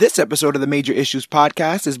This episode of the Major Issues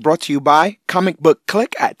Podcast is brought to you by Comic Book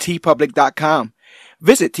Click at tpublic.com.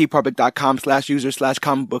 Visit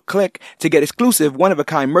tpublic.com/user/comicbookclick to get exclusive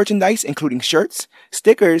one-of-a-kind merchandise, including shirts,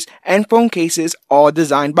 stickers, and phone cases, all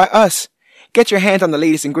designed by us. Get your hands on the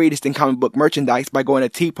latest and greatest in comic book merchandise by going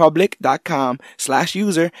to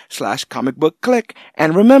tpublic.com/user/comicbookclick.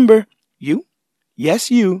 And remember, you, yes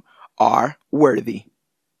you, are worthy.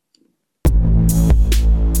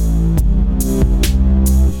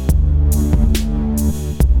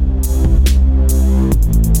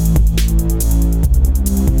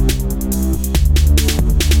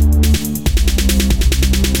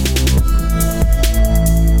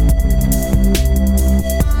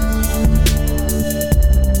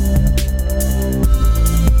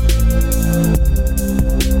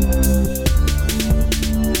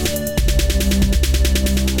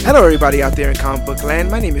 Hello everybody out there in comic book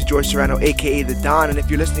land. My name is George Serrano, aka The Don, and if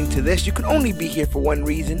you're listening to this, you can only be here for one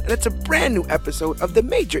reason, and it's a brand new episode of the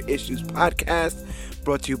Major Issues Podcast,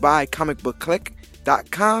 brought to you by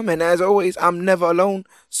comicbookclick.com. And as always, I'm never alone.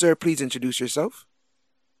 Sir, please introduce yourself.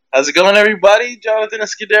 How's it going, everybody? Jonathan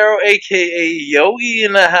Escudero, aka Yogi,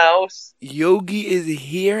 in the house. Yogi is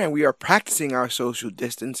here, and we are practicing our social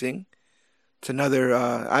distancing. It's another.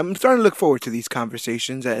 I'm starting to look forward to these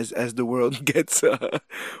conversations as the world gets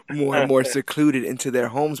more and more secluded into their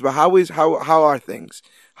homes. But how are things?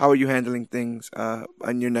 How are you handling things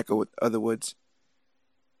on your neck of the woods?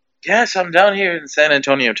 Yes, I'm down here in San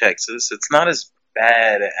Antonio, Texas. It's not as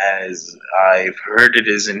bad as I've heard it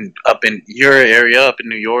is up in your area, up in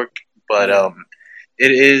New York. But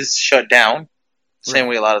it is shut down. Same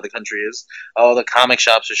way a lot of the country is. All the comic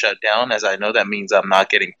shops are shut down. As I know, that means I'm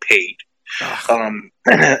not getting paid.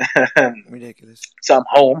 Ridiculous. So I'm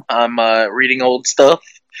home. I'm reading old stuff,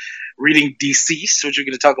 reading Deceased, which we're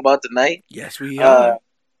going to talk about tonight. Yes, we are.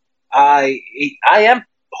 I am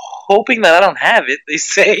hoping that I don't have it. They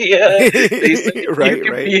say right, you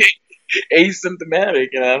can be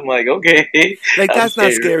asymptomatic, and I'm like, okay. Like that's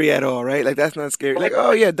not scary at all, right? Like that's not scary. Like,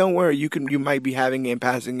 oh yeah, don't worry. You might be having it and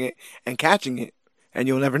passing it and catching it, and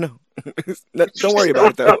you'll never know. Don't worry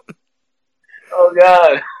about it though. Oh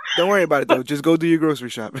God. Don't worry about it though. Just go do your grocery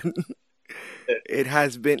shopping.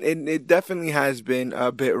 It definitely has been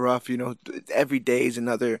a bit rough. You know, every day is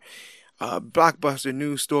another blockbuster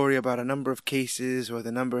news story about a number of cases or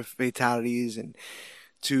the number of fatalities, and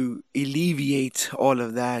to alleviate all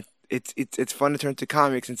of that, it's fun to turn to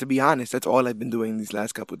comics. And to be honest, that's all I've been doing these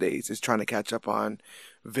last couple of days is trying to catch up on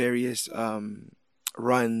various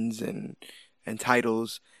runs and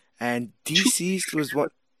titles. And Deceased was one.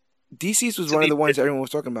 Deceased was one of the ones everyone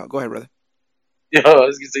was talking about. Go ahead, brother. Yo, I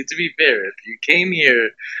was going to say, to be fair, if you came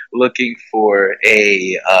here looking for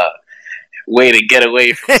a way to get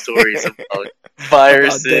away from stories about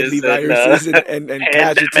viruses, about deadly viruses and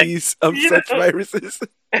casualties of such viruses,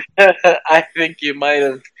 I think you might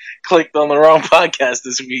have clicked on the wrong podcast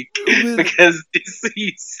this week because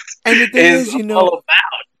Deceased and the thing is, all about.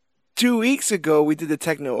 2 weeks ago, we did the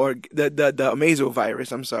the Amazo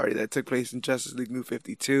virus. I'm sorry, that took place in Justice League New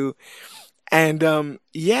 52, and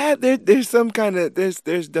there's some kind of there's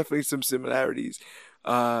definitely some similarities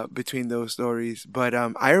between those stories. But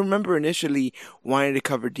I remember initially wanting to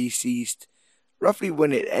cover Deceased roughly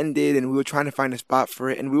when it ended, and we were trying to find a spot for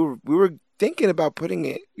it, and we were thinking about putting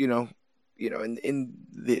it, in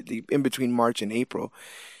the in between March and April.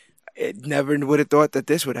 It never would have thought that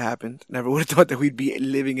this would happen. Never would have thought that we'd be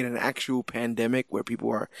living in an actual pandemic where people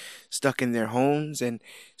are stuck in their homes. And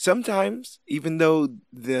sometimes, even though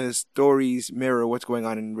the stories mirror what's going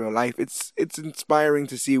on in real life, it's inspiring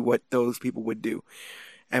to see what those people would do.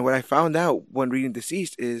 And what I found out when reading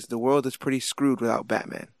Deceased is the world is pretty screwed without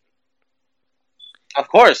Batman. Of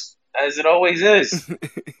course, as it always is.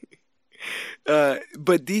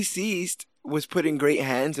 But Deceased was put in great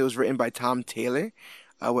hands. It was written by Tom Taylor.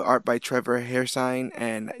 With art by Trevor Hairsine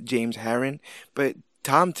and James Harren. But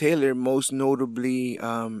Tom Taylor, most notably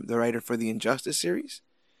the writer for the Injustice series.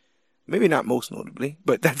 Maybe not most notably,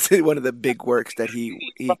 but that's one of the big works that he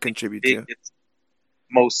contributed to. It's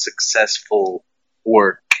most successful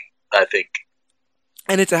work, I think.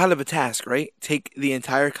 And it's a hell of a task, right? Take the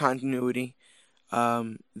entire continuity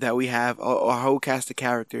that we have, our whole cast of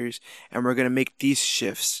characters, and we're going to make these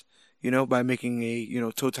shifts. By making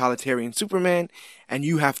a, totalitarian Superman, and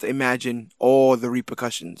you have to imagine all the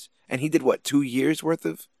repercussions. And he did, 2 years worth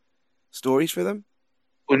of stories for them?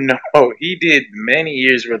 Oh, no, he did many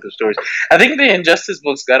years worth of stories. I think the Injustice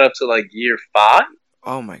books got up to, year 5.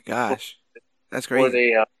 Oh, my gosh. That's crazy. Or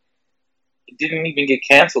they didn't even get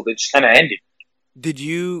canceled. They just kind of ended. Did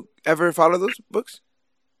you ever follow those books?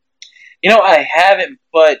 I haven't,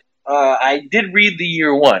 but I did read the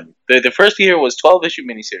year one. The first year was 12 issue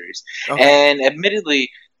miniseries, Okay. and admittedly,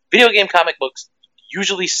 video game comic books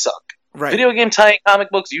usually suck. Right. Video game tie comic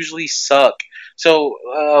books usually suck. So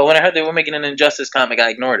when I heard they were making an Injustice comic, I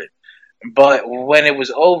ignored it. But when it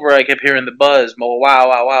was over, I kept hearing the buzz. Well, wow,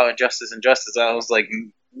 wow, wow, Injustice, Injustice. I was like,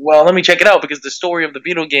 well, let me check it out because the story of the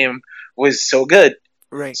video game was so good.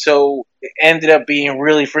 Right. So it ended up being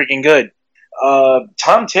really freaking good.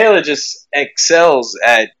 Tom Taylor just excels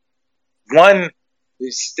at one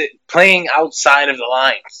playing outside of the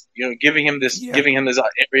lines. You know, Yeah. giving him this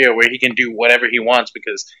area where he can do whatever he wants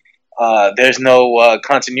because there's no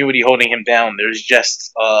continuity holding him down. There's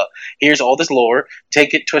just here's all this lore,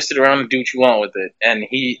 take it, twist it around, and do what you want with it. And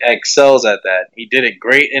he excels at that. He did it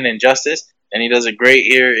great in Injustice, and he does it great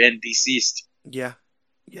here in Deceased. Yeah.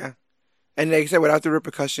 Yeah. And like I said, without the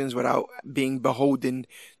repercussions, without being beholden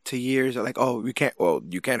to years of like, oh,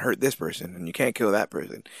 you can't hurt this person and you can't kill that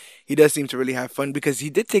person. He does seem to really have fun because he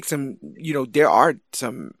did take some, there are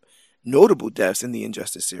some notable deaths in the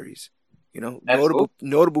Injustice series. Absolutely.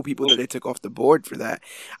 Notable people that they took off the board for that.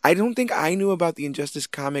 I don't think I knew about the Injustice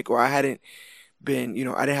comic, or I hadn't been,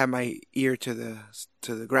 I didn't have my ear to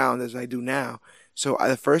the ground as I do now. So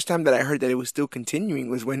the first time that I heard that it was still continuing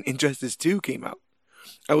was when Injustice 2 came out.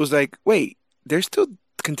 I was like, wait, they're still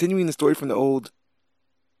continuing the story from the old.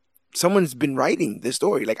 Someone's been writing this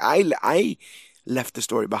story. Like I left the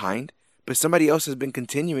story behind, but somebody else has been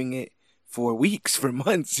continuing it for weeks, for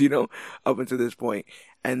months, up until this point.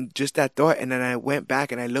 And just that thought, and then I went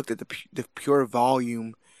back and I looked at the pure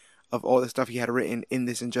volume of all the stuff he had written in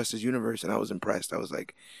this Injustice universe, and I was impressed. I was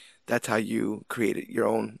like, that's how you created your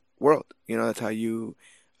own world. That's how you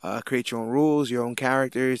create your own rules, your own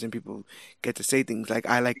characters, and people get to say things like,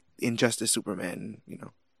 I like Injustice Superman,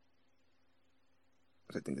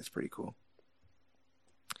 I think that's pretty cool.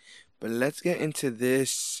 But let's get into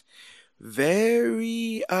this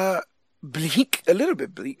very bleak, a little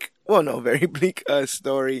bit bleak. Well, no, very bleak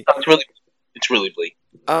story. It's really bleak.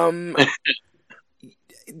 Um,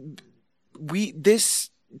 we this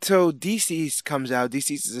so DC's comes out.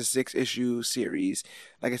 DC's is a 6 issue series.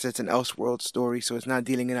 Like I said, it's an Elseworld story, so it's not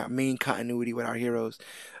dealing in our main continuity with our heroes.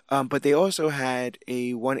 But they also had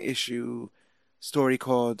a 1 issue story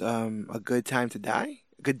called A Good Time to Die,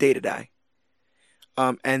 A Good Day to Die.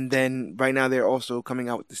 And then right now they're also coming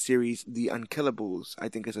out with the series The Unkillables. I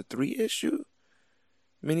think it's a 3 issue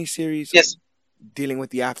miniseries Yes, dealing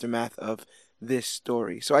with the aftermath of this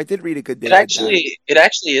story. So I did read A Good it Day to Die.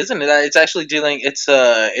 actually isn't. It's actually dealing.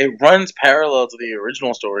 It runs parallel to the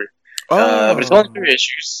original story, but it's only Oh, 3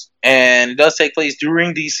 issues, and it does take place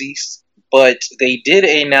during Deceased. But they did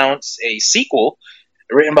announce a sequel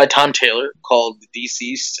written by Tom Taylor called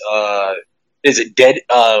Deceased. Is it Dead?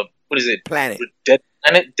 What is it? Planet. Dead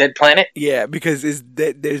Planet. Dead Planet. Yeah, because it's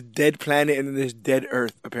dead. There's Dead Planet and then there's Dead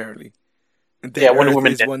Earth. Apparently, and Dead Yeah, Wonder Earth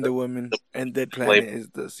Woman. is Wonder Woman, and Dead Planet Label. is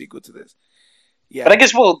the sequel to this. But I Yeah.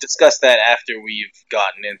 guess we'll discuss that after we've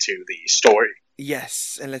gotten into the story.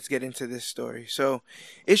 Yes, and let's get into this story. So,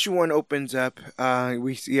 issue 1 opens up.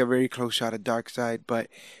 We see a very close shot of Darkseid, but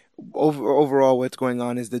overall, what's going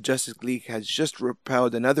on is the Justice League has just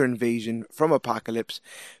repelled another invasion from Apocalypse,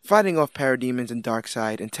 fighting off parademons and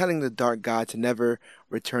Darkseid, and telling the Dark God to never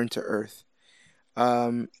return to Earth.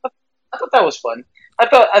 Um, I thought that was fun.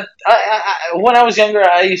 When I was younger,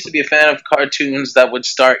 I used to be a fan of cartoons that would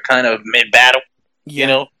start kind of mid battle. You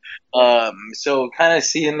yeah, know, so kind of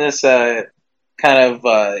seeing this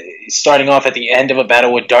starting off at the end of a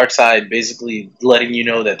battle with Darkseid, basically letting you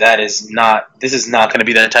know that this is not going to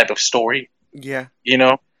be that type of story. yeah. You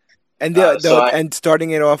know, And so I and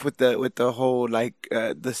starting it off with the whole like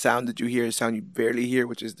the sound that you hear is sound you barely hear,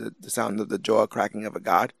 which is the sound of the jaw cracking of a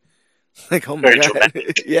god. Like, oh my very god,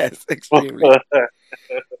 dramatic. yes, extremely,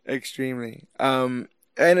 extremely.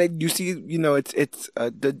 And you see, it's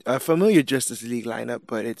a familiar Justice League lineup,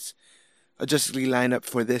 but it's a Justice League lineup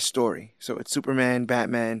for this story. So it's Superman,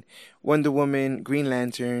 Batman, Wonder Woman, Green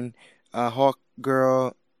Lantern, Hawk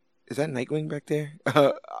Girl. Is that Nightwing back there?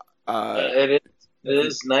 Uh, It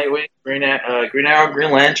is Nightwing, Green Arrow,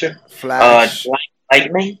 Green Lantern, Flash.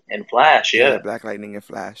 Lightning, and Flash. Yeah, Yeah, Black Lightning and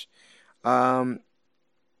Flash. Um,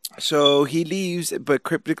 so he leaves, but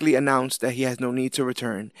cryptically announced that he has no need to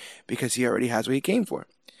return because he already has what he came for.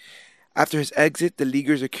 After his exit, the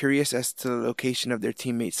Leaguers are curious as to the location of their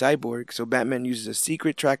teammate Cyborg, so Batman uses a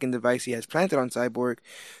secret tracking device he has planted on Cyborg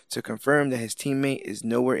to confirm that his teammate is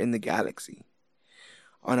nowhere in the galaxy.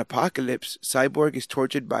 On Apocalypse, Cyborg is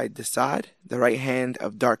tortured by Desaad, the right hand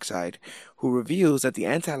of Darkseid, who reveals that the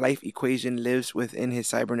anti-life equation lives within his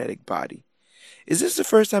cybernetic body. Is this the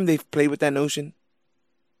first time they've played with that notion?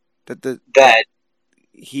 That the that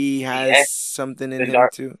he has Yeah, something in the him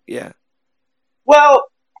dark. too. Yeah. Well,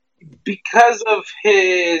 because of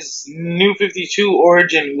his New 52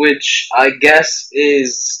 origin, which I guess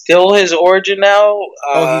is still his origin now.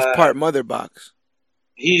 Oh, he's part mother box.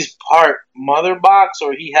 He's part mother box,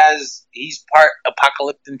 or he's part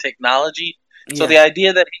apocalyptic technology. So the Yeah.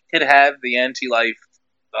 idea that he could have the anti-life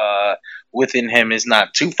uh, within him is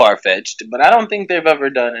not too far fetched. But I don't think they've ever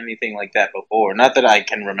done anything like that before. Not that I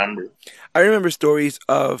can remember. I remember stories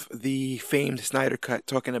of the famed Snyder Cut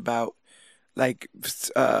talking about like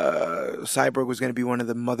Cyborg was going to be one of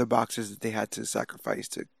the mother boxes that they had to sacrifice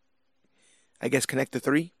to, I guess, connect the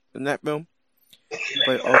three in that film.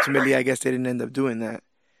 But ultimately, I guess they didn't end up doing that.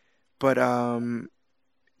 But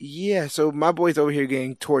yeah. So my boy's over here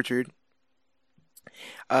getting tortured.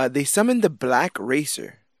 They summoned the Black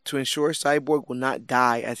Racer to ensure Cyborg will not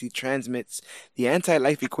die as he transmits the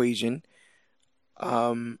anti-life equation.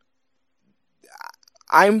 Um,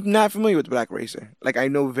 I'm not familiar with the Black Racer. Like I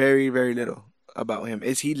know very, very little about him.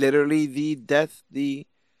 Is he literally the death, the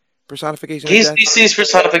personification of He's death? DC's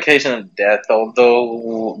personification of death,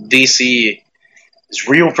 although DC's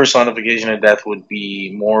real personification of death would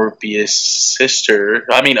be Morbius' sister.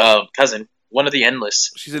 I mean, cousin, one of the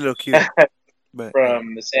Endless She's a little cute, but yeah.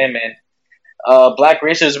 from the Sandman. Black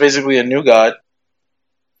Racer is basically a new god.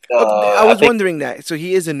 Okay, I I was think, wondering that. So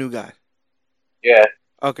he is a new god. yeah,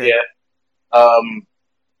 Okay. yeah. Um,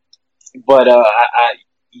 but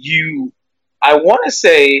you, I want to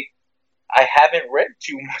say I haven't read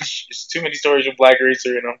too much, too many stories of Black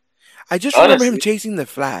Racer in them. I just remember him Honestly, chasing the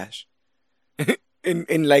Flash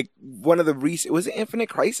in like one of the recent, was it Infinite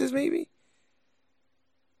Crisis maybe?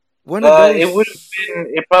 One of it would have those,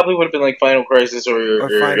 been. It probably would have been like Final Crisis or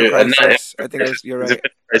Final not Infinite Crisis. I think it Crisis. was. You're It was right.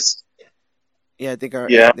 Infinite Crisis. Yeah, I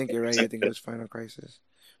Yeah. think you're right. I think it was Final Crisis.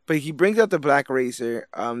 But he brings out the Black Racer.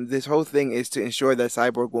 This whole thing is to ensure that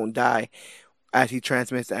Cyborg won't die as he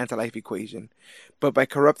transmits the anti-life equation. But by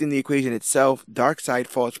corrupting the equation itself, Darkseid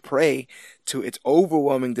falls prey to its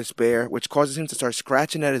overwhelming despair, which causes him to start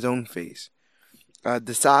scratching at his own face.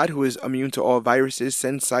 Desaad, who is immune to all viruses,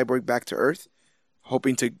 sends Cyborg back to Earth,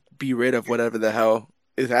 hoping to be rid of whatever the hell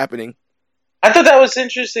is happening. I thought that was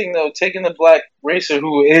interesting though, taking the Black Racer,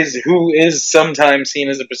 who is sometimes seen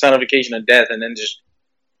as a personification of death, and then just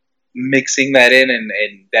mixing that in,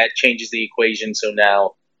 and that changes the equation. So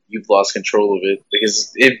now you've lost control of it,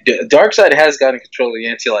 because if Darkseid has gotten control of the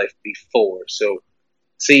anti-life before, so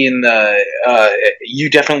seeing you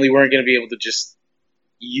definitely weren't going to be able to just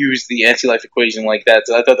use the anti-life equation like that.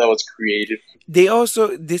 So I thought that was creative.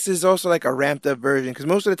 This is also like a ramped up version because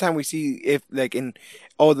most of the time we see if like in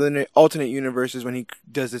all the alternate universes when he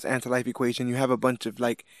does this anti-life equation, you have a bunch of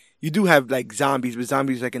like you do have like zombies, but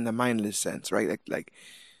zombies like in the mindless sense, right? Like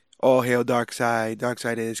all hail Dark Side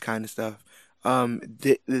is kind of stuff.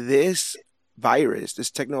 This virus,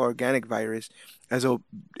 this techno organic virus, as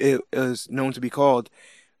it is known to be called,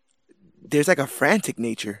 there's like a frantic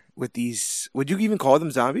nature with these. Would you even call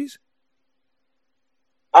them zombies?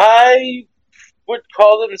 I would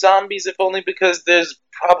call them zombies, if only because there's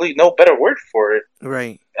probably no better word for it.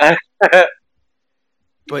 Right,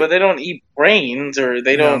 but But they don't eat brains, or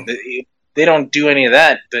no. they don't do any of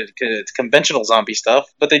that, the conventional zombie stuff.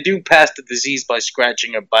 But they do pass the disease by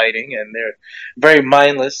scratching or biting, and they're very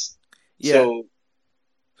mindless. Yeah, So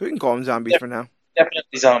so we can call them zombies they're for now.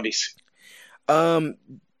 definitely zombies. Um,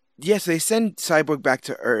 yes, they send Cyborg back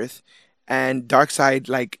to Earth, and Darkseid,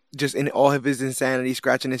 like just in all of his insanity,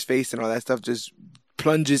 scratching his face and all that stuff, just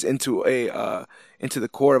plunges into the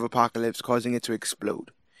core of Apocalypse, causing it to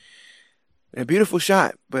explode. A beautiful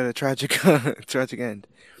shot, but a tragic tragic end.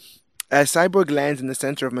 As Cyborg lands in the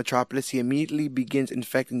center of Metropolis, he immediately begins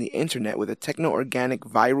infecting the internet with a techno-organic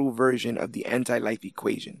viral version of the anti-life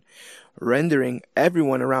equation, rendering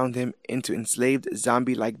everyone around him into enslaved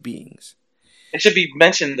zombie-like beings. It should be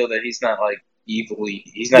mentioned though that he's not like evilly.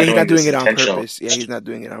 He's Yeah, not he's not doing doing this it on intentionally. purpose. Yeah, he's not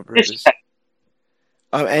doing it on purpose.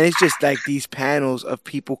 And it's just like these panels of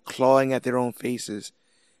people clawing at their own faces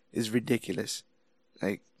is ridiculous.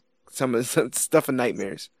 Like some of some stuff of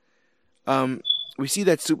nightmares. Um, we see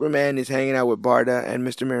that Superman is hanging out with Barda and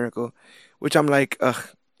Mr. Miracle, which I'm like, ugh.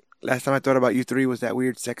 Last time I thought about you three was that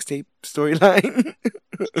weird sex tape storyline.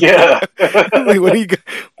 Yeah. Like, what are you,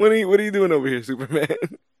 what are you doing over here, Superman?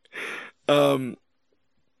 Um,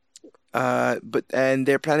 but and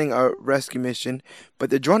they're planning a rescue mission, but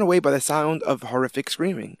they're drawn away by the sound of horrific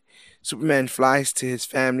screaming. Superman flies to his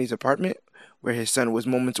family's apartment, where his son was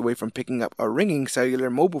moments away from picking up a ringing cellular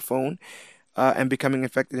mobile phone and becoming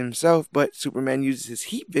infected himself. But Superman uses his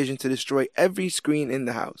heat vision to destroy every screen in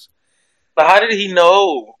the house. But how did he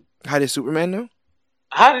know? How did Superman know?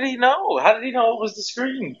 How did he know? How did he know it was the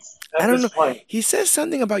screens I at don't this know. point? He says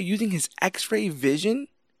something about using his X-ray vision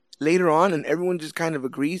later on, and everyone just kind of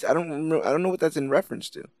agrees. I don't remember. I don't know what that's in reference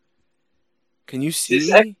to. Can you His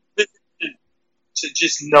ex see? to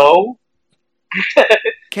just know. I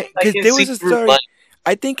Because can there see was a through story. light.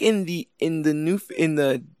 I think in the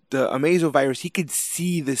Amazo virus, he could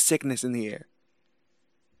see the sickness in the air.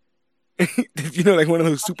 Like one of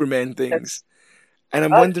those Superman things. That's And I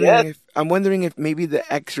guess. I'm wondering if maybe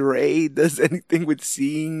the X-ray does anything with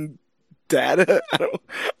seeing data. I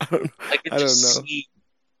don't I can I don't just know. see.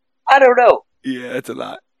 I don't know. Yeah, it's a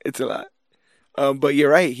lot. It's a lot. But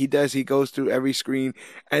you're right. He does. He goes through every screen,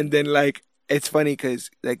 and then like it's funny because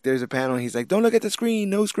like there's a panel. He's like, "Don't look at the screen.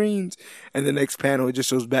 No screens." And the next panel it just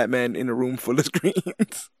shows Batman in a room full of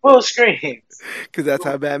screens. Full screens. Because That's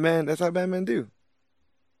how Batman do.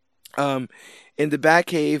 Um, in the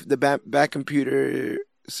Batcave, the Bat computer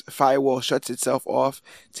firewall shuts itself off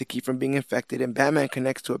to keep from being infected, and Batman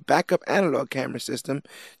connects to a backup analog camera system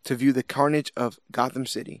to view the carnage of Gotham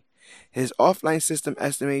City. His offline system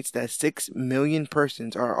estimates that 6 million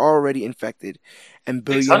persons are already infected and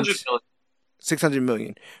 600 billions million. 600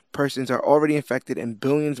 million persons are already infected and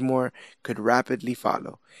billions more could rapidly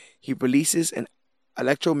follow. He releases an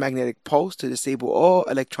electromagnetic pulse to disable all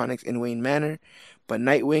electronics in Wayne Manor, but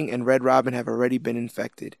Nightwing and Red Robin have already been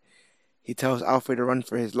infected. He tells Alfred to run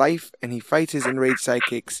for his life, and he fights his enraged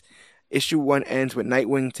sidekicks. Issue 1 ends with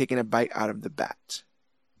Nightwing taking a bite out of the bat.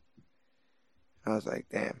 I was like,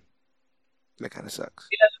 damn, that kind of sucks.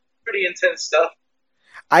 Yeah, pretty intense stuff.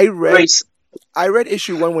 I read Race. I read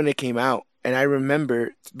issue 1 when it came out, and I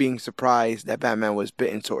remember being surprised that Batman was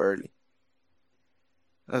bitten so early.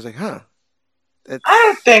 I was like, huh, I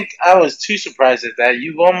don't that's think I was too surprised at that.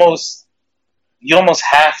 You almost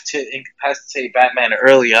have to incapacitate Batman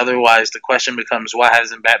early, otherwise the question becomes why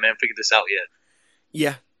hasn't Batman figured this out yet?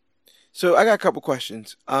 yeah. So I got a couple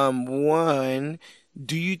questions. One,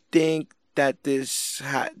 do you think that this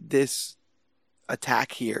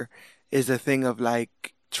attack here is a thing of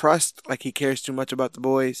like trust, like he cares too much about the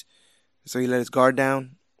boys, so he let his guard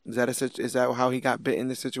down? Is that how he got bit in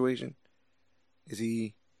this situation? Is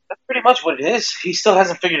he? That's pretty much what it is. He still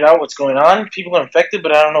hasn't figured out what's going on. People are infected,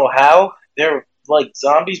 but I don't know how. They're like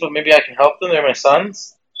zombies, but maybe I can help them. They're my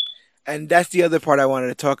sons. And that's the other part I wanted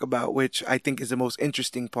to talk about, which I think is the most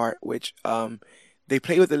interesting part, which they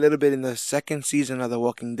play with a little bit in the second season of The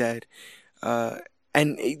Walking Dead. Uh, as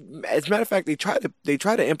a matter of fact, they try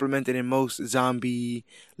to implement it in most zombie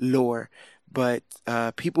lore, but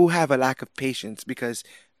people have a lack of patience because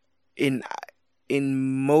in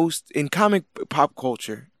in comic pop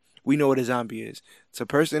culture, we know what a zombie is. It's a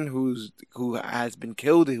person who has been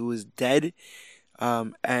killed, who is dead,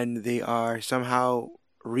 and they are somehow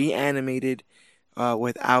reanimated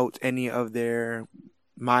without any of their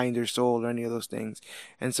mind or soul or any of those things.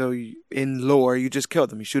 And so in lore, you just kill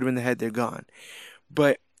them. You shoot them in the head, they're gone.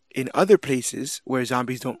 But in other places where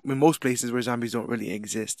zombies don't, in most places where zombies don't really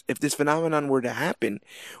exist, if this phenomenon were to happen,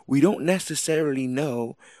 we don't necessarily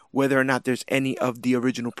know whether or not there's any of the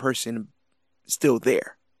original person still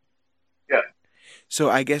there. Yeah. So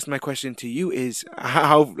I guess my question to you is,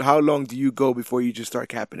 how long do you go before you just start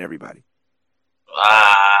capping everybody?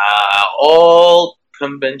 All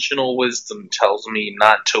conventional wisdom tells me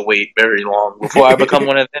not to wait very long before I become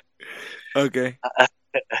one of them. Okay.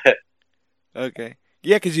 Okay.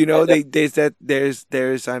 Yeah, because there's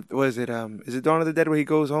was it is it Dawn of the Dead where he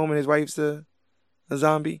goes home and his wife's a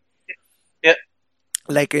zombie? Yeah.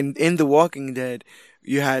 Like in The Walking Dead,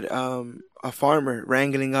 you had a farmer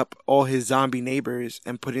wrangling up all his zombie neighbors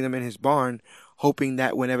and putting them in his barn, hoping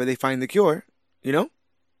that whenever they find the cure, you know,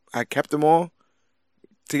 I kept them all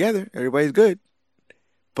together. Everybody's good,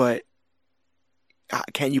 but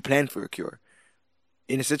can you plan for a cure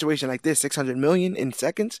in a situation like this? 600 million in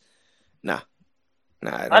seconds? Nah,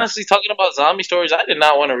 nah, I don't. Honestly, talking about zombie stories, I did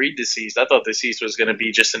not want to read Deceased. I thought Deceased was going to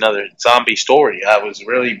be just another zombie story. I was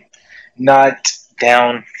really not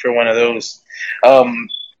down for one of those. Um,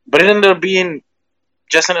 but it ended up being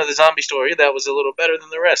just another zombie story that was a little better than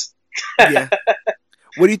the rest. Yeah.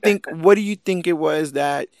 What do you think? What do you think it was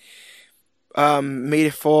that made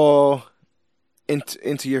it fall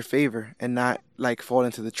into your favor and not like fall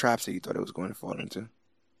into the traps that you thought it was going to fall into?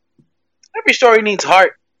 Every story needs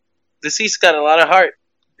heart. Deceased got a lot of heart.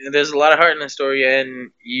 There's a lot of heart in the story,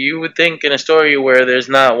 and you would think in a story where there's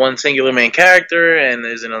not one singular main character and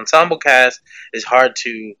there's an ensemble cast, it's hard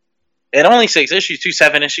to. And only 6 issues,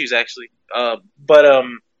 7 issues actually.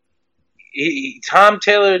 Tom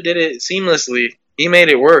Taylor did it seamlessly. He made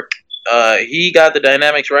it work. He got the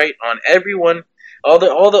dynamics right on everyone, all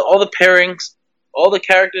the pairings, all the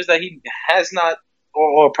characters that he has not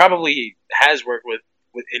or probably has worked with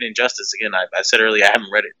in Injustice. Again, I said earlier I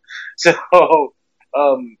haven't read it, so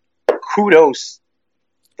um, kudos.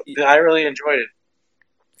 I really enjoyed it.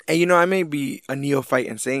 And you know, I may be a neophyte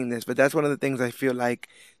in saying this, but that's one of the things I feel like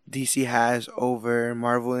DC has over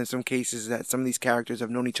Marvel in some cases, that some of these characters have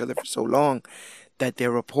known each other for so long that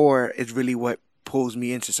their rapport is really what pulls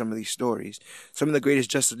me into some of these stories. Some of the greatest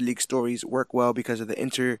Justice League stories work well because of the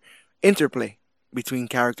interplay between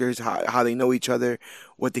characters, how they know each other,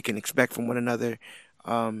 what they can expect from one another.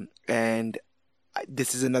 And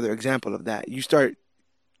this is another example of that. You start,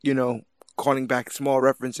 you know, calling back small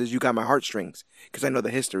references, you got my heartstrings because I know the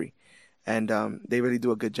history. And they really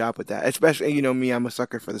do a good job with that. Especially, you know, me, I'm a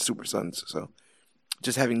sucker for the Super Sons. So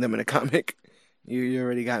just having them in a comic, you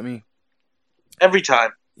already got me. Every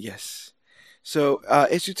time. Yes. So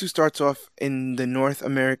issue two starts off in the the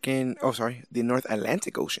North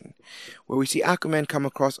Atlantic Ocean, where we see Aquaman come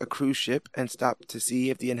across a cruise ship and stop to see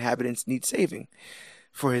if the inhabitants need saving.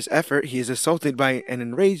 For his effort, he is assaulted by an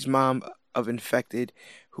enraged mob of infected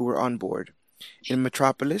who were on board. In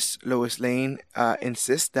Metropolis, Lois Lane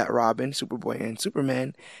insists that Robin, Superboy, and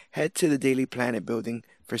Superman head to the Daily Planet building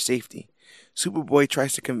for safety. Superboy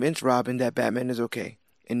tries to convince Robin that Batman is okay.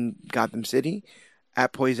 In Gotham City,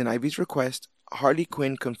 at Poison Ivy's request, Harley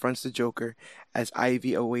Quinn confronts the Joker as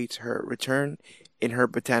Ivy awaits her return in her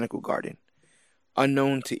botanical garden.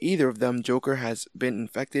 Unknown to either of them, Joker has been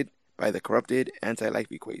infected by the corrupted anti-life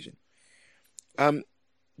equation. Um,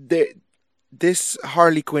 the, this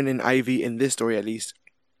Harley Quinn and Ivy in this story, at least,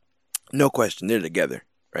 no question, they're together,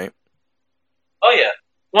 right? Oh yeah,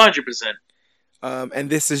 100%. And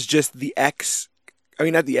this is just the ex. I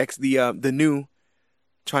mean, not the ex. The new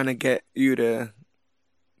trying to get you to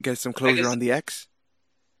get some I closure guess on the ex.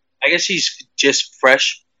 I guess she's just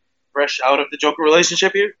fresh out of the Joker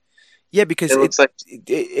relationship here. Yeah, because It looks like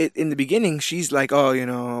in the beginning she's like, oh, you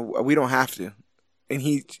know, we don't have to, and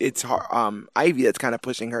it's Ivy that's kind of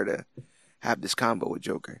pushing her to have this combo with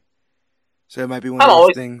Joker. So it might be one of I'm those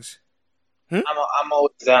always things. Hmm? I'm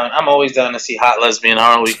always down. I'm always down to see hot lesbian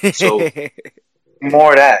Harley. So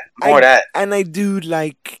more of that, more of I that. and I do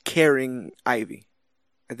like carrying Ivy.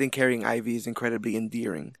 I think carrying Ivy is incredibly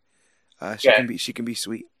endearing. Yeah, She can be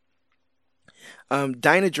sweet.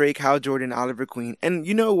 Dinah Drake, Hal Jordan, Oliver Queen, and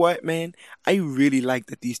you know what, man? I really like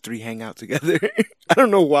that these three hang out together. I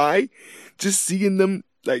don't know why, just seeing them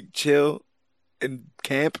like chill and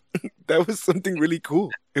camp, that was something really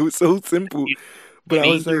cool. It was so simple, you, but you I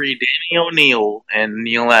need was to like, read Danny O'Neill and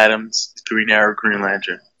Neil Adams, Green Arrow, Green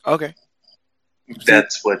Lantern. okay, see,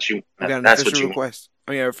 That's what you. we got an That's official what you want. request.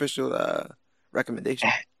 I mean, our official recommendation.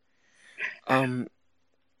 Um,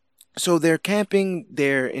 So they're camping,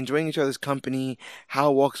 they're enjoying each other's company.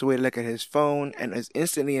 Hal walks away to look at his phone and is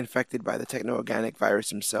instantly infected by the techno organic virus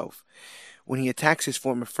himself. When he attacks his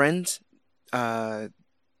former friends, uh,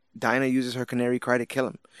 Dinah uses her canary cry to kill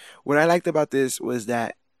him. What I liked about this was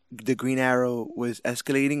that the Green Arrow was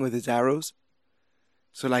escalating with his arrows.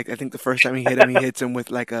 So like I think the first time he hits him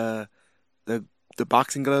with like the the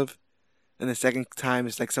boxing glove, and the second time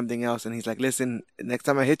it's like something else, and he's like, "Listen, next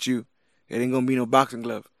time I hit you, it ain't gonna be no boxing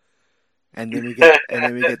glove." And then we get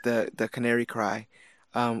the canary cry.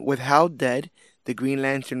 With Hal dead, the Green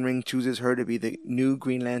Lantern ring chooses her to be the new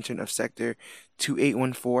Green Lantern of Sector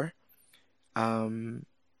 2814. Um,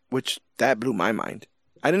 which that blew my mind.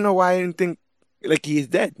 I didn't know why I didn't think like he is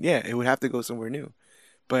dead. Yeah, it would have to go somewhere new.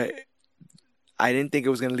 But I didn't think it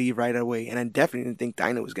was gonna leave right away, and I definitely didn't think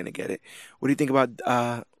Dinah was gonna get it. What do you think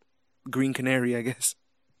about Green Canary? I guess.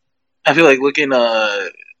 I feel like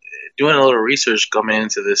doing a little research coming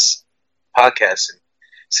into this podcast and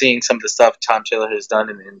seeing some of the stuff Tom Taylor has done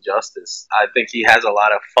in Injustice. I think he has a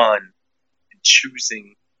lot of fun in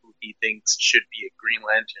choosing who he thinks should be a Green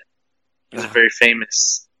Lantern. There's a Uh, very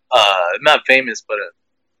famous, not famous, but a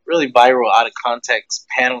really viral, out of context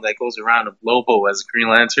panel that goes around of Lobo as a Green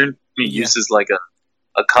Lantern. He yeah. uses like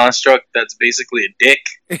a construct that's basically a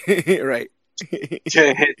dick. Right.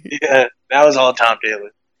 Yeah, that was all Tom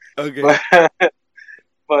Taylor. Okay.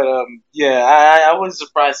 But yeah, I was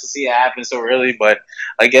surprised to see it happen so early. But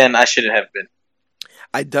again, I shouldn't have been.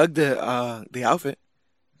 I dug the outfit.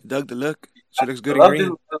 Dug the look. She looks I good in love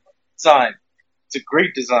green. the design. It's a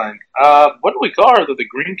great design. What do we call her? The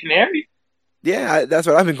Green Canary? Yeah, that's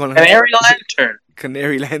what I've been calling her. Canary Lantern.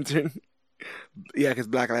 Canary Lantern. Yeah, because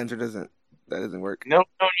Black Lantern doesn't work. No,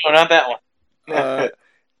 no, no, not that one. Uh,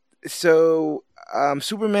 so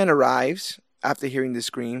Superman arrives after hearing the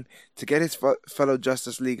scream to get his fellow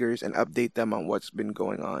Justice Leaguers and update them on what's been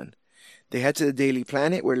going on. They head to the Daily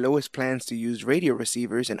Planet where Lois plans to use radio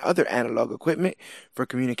receivers and other analog equipment for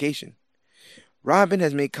communication. Robin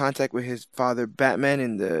has made contact with his father Batman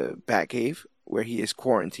in the Batcave, where he is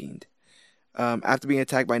quarantined. After being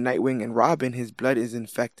attacked by Nightwing and Robin, his blood is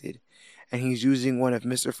infected, and he's using one of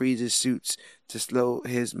Mister Freeze's suits to slow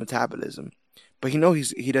his metabolism. But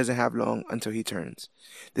he doesn't have long until he turns.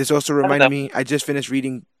 This also I thought reminded that me. I just finished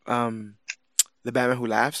reading the Batman Who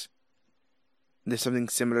Laughs. There's something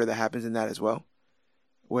similar that happens in that as well,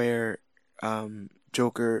 where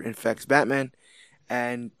Joker infects Batman,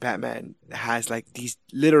 and Batman has like these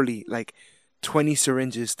literally like 20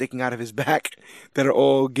 syringes sticking out of his back that are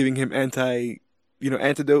all giving him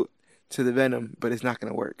antidote to the venom, but it's not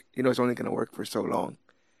going to work. It's only going to work for so long.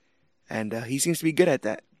 And he seems to be good at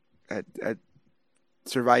that, at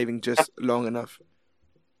surviving just long enough.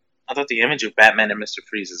 I thought the image of Batman and Mister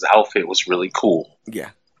Freeze's outfit was really cool. Yeah.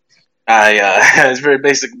 It's very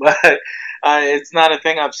basic, but it's not a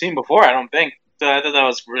thing I've seen before. I don't think. So I thought that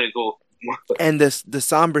was really cool. And the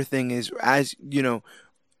somber thing is, as you know,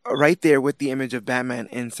 right there with the image of Batman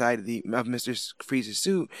inside of Mister Freeze's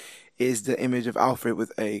suit is the image of Alfred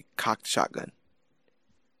with a cocked shotgun.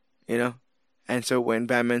 You know, and so when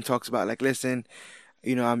Batman talks about like, listen,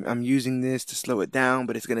 I'm using this to slow it down,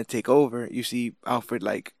 but it's gonna take over. You see Alfred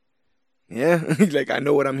like, yeah, like I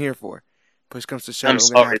know what I'm here for. Push comes to I'm shove,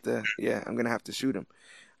 sorry. I'm gonna have to shoot him.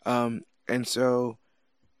 And so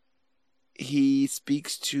he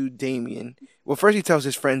speaks to Damien. Well, first he tells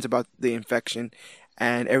his friends about the infection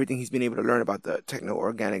and everything he's been able to learn about the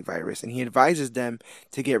techno-organic virus, and he advises them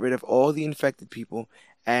to get rid of all the infected people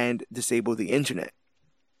and disable the internet.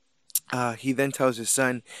 He then tells his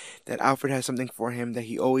son that Alfred has something for him that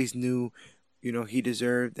he always knew, he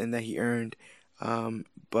deserved and that he earned.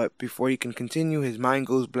 But before he can continue, his mind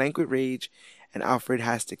goes blank with rage, and Alfred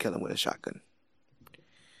has to kill him with a shotgun.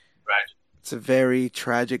 Right. It's a very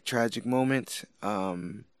tragic, tragic moment.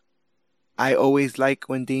 I always like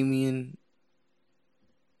when Damien,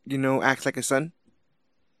 acts like a son.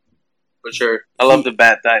 For sure. I love He, the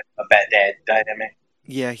bat dad dynamic.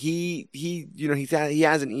 yeah, he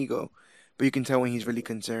has an ego, but you can tell when he's really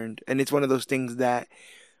concerned, and it's one of those things that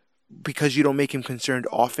because you don't make him concerned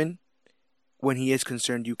often, when he is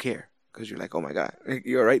concerned, you care because you're like, oh my god,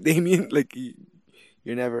 you're right, Damien. Like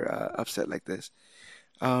you're never upset like this.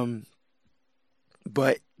 Um,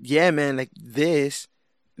 but yeah, man, like this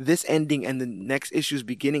ending and the next issue's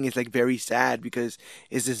beginning is like very sad because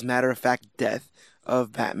it's this matter of fact death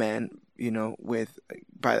of Batman, with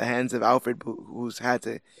by the hands of Alfred, who's had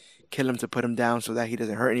to kill him to put him down so that he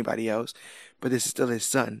doesn't hurt anybody else. But this is still his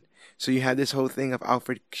son. So you have this whole thing of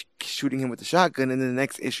Alfred shooting him with the shotgun, and then the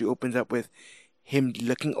next issue opens up with him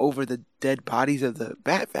looking over the dead bodies of the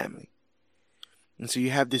Bat family. And so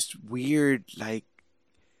you have this weird, like,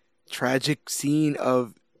 tragic scene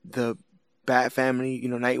of the Bat family,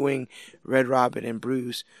 Nightwing, Red Robin, and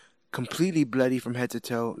Bruce, completely bloody from head to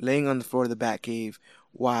toe, laying on the floor of the Batcave,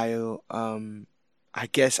 while, I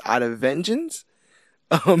guess, out of vengeance,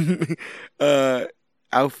 um, uh,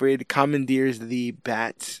 Alfred commandeers the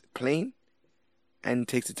Bat plane and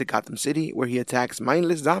takes it to Gotham City, where he attacks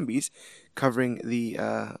mindless zombies covering the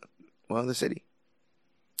city.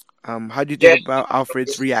 How do you Yeah, think about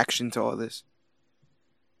Alfred's reaction to all this?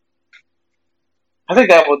 I think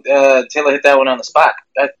that would Taylor hit that one on the spot.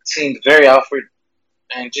 That seemed very Alfred,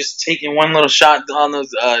 and just taking one little shot on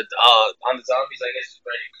those on the zombies. I guess is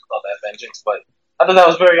where you could call that vengeance, but I thought that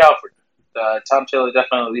was very Alfred. Tom Taylor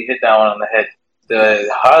definitely hit that one on the head. The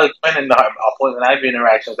Harley Quinn and the Poison Ivy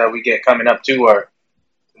interactions that we get coming up too are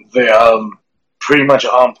very, pretty much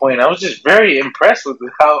on point. I was just very impressed with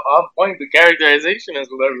how on point the characterization is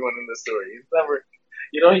with everyone in this story. It's never,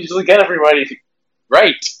 you don't usually get everybody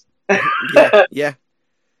right. Yeah, yeah.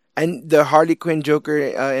 And the Harley Quinn Joker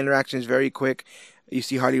interaction is very quick. You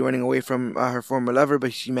see Harley running away from her former lover,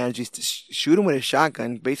 but she manages to shoot him with a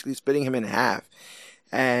shotgun, basically splitting him in half,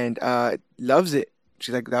 and loves it.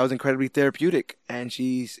 She's like, that was incredibly therapeutic, and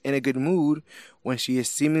she's in a good mood when she is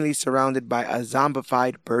seemingly surrounded by a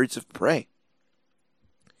zombified birds of prey.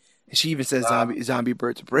 And she even says zombie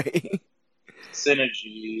birds of prey.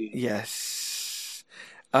 Synergy. Yes.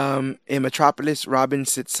 In Metropolis, Robin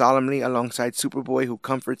sits solemnly alongside Superboy, who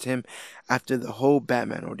comforts him after the whole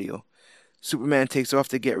Batman ordeal. Superman takes off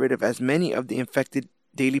to get rid of as many of the infected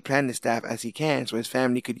Daily Planet staff as he can so his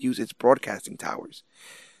family could use its broadcasting towers.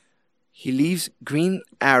 He leaves Green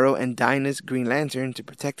Arrow and Dinah's Green Lantern to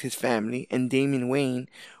protect his family and Damian Wayne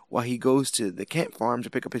while he goes to the Kent farm to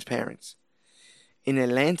pick up his parents. In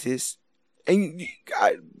Atlantis, I'm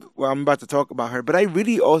about to talk about her, but I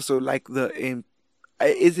really also like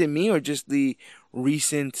is it me or just the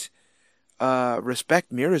recent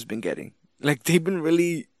respect Mira's been getting? Like they've been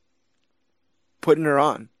really putting her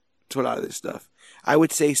on to a lot of this stuff. I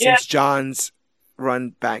would say Yeah, since John's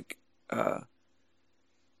run back, uh,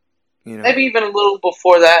 you know. maybe even a little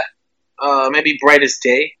before that. Maybe Brightest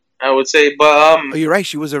Day, I would say. But Oh, you're right.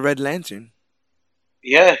 She was a Red Lantern.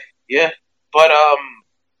 yeah, yeah. But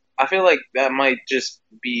I feel like that might just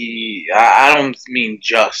be. I don't mean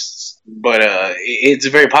just, but it's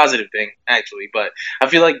a very positive thing actually. But I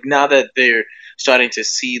feel like now that they're starting to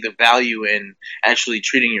see the value in actually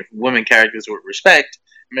treating your women characters with respect,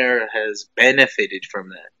 Mara has benefited from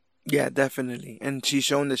that. Yeah, definitely. And she's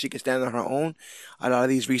shown that she can stand on her own. A lot of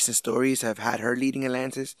these recent stories have had her leading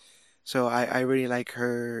Atlantis. So I really like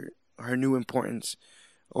her new importance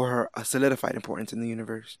or her solidified importance in the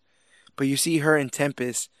universe. But you see her and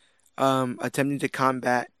Tempest attempting to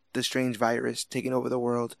combat the strange virus taking over the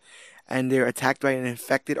world, and they're attacked by an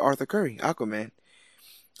infected Arthur Curry, Aquaman.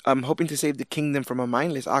 Hoping to save the kingdom from a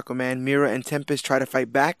mindless Aquaman, Mira and Tempest try to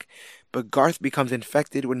fight back, but Garth becomes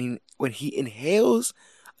infected when he inhales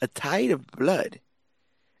a tide of blood,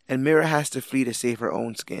 and Mira has to flee to save her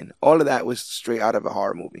own skin. All of that was straight out of a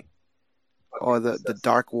horror movie. All the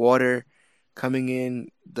dark water coming in,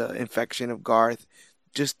 the infection of Garth,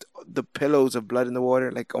 just the pillows of blood in the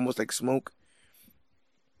water, like almost like smoke,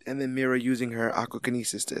 and then Mira using her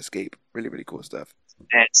aquakinesis to escape. Really, really cool stuff.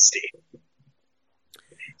 Nasty.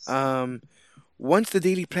 Um, Once the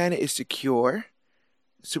Daily Planet is secure,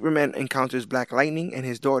 Superman encounters Black Lightning and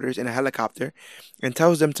his daughters in a helicopter and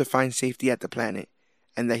tells them to find safety at the planet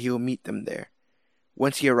and that he will meet them there.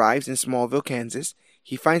 Once he arrives in Smallville, Kansas,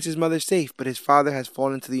 he finds his mother safe, but his father has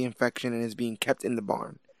fallen to the infection and is being kept in the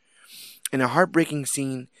barn. In a heartbreaking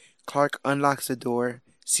scene, Clark unlocks the door,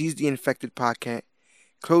 sees the infected pocket,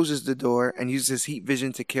 closes the door, and uses his heat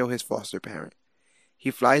vision to kill his foster parent. He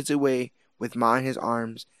flies away with Ma in his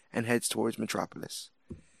arms and heads towards Metropolis.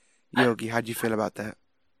 Yogi, how'd you feel about that?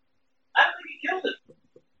 I don't think he killed him.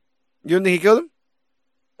 You don't think he killed him?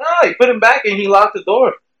 No, he put him back and he locked the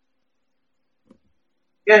door.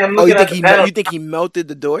 Yeah, I'm Oh, looking at the panel. you think he melted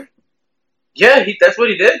the door? Yeah, that's what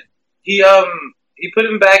he did. He put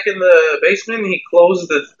him back in the basement. He closed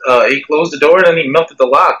the door and then he melted the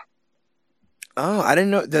lock. Oh, I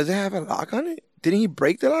didn't know. Does it have a lock on it? Didn't he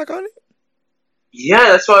break the lock on it? Yeah,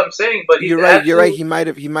 that's what I'm saying. But he You're right. You're right.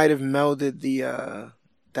 absolutely He might have melded the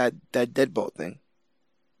that deadbolt thing.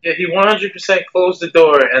 yeah he 100% closed the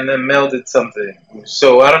door and then melded something.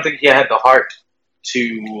 So I don't think he had the heart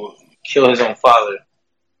to kill his own father.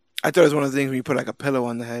 I thought it was one of the things when you put like a pillow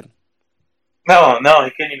on the head. No, no,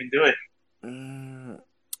 he couldn't even do it. Mm,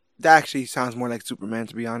 that actually sounds more like Superman,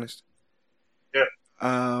 to be honest. Yeah,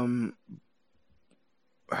 Um,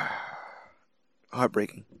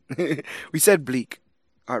 heartbreaking. We said bleak.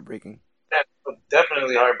 Heartbreaking.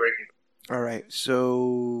 definitely heartbreaking. All right.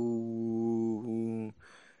 So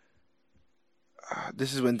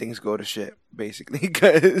this is when things go to shit, basically,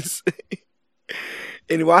 because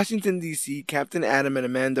in Washington, D.C., Captain Adam and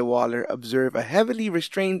Amanda Waller observe a heavily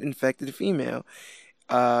restrained infected female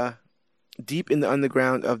uh, deep in the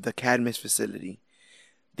underground of the Cadmus facility.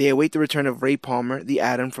 They await the return of Ray Palmer, the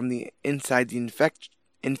Atom, from the inside the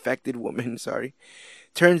infected woman. Sorry.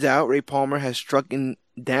 Turns out Ray Palmer has struck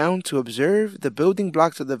down to observe the building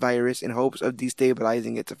blocks of the virus in hopes of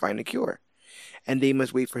destabilizing it to find a cure. And they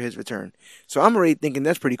must wait for his return. So I'm already thinking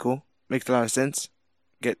that's pretty cool. Makes a lot of sense.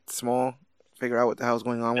 Get small, figure out what the hell's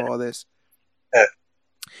going on with all this. Yeah.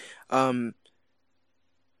 Um,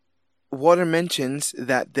 Water mentions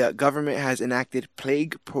that the government has enacted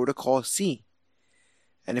Plague Protocol C.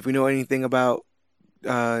 And if we know anything about,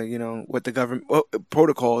 what the government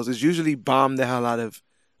protocols is, usually bomb the hell out of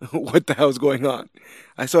what the hell's going on.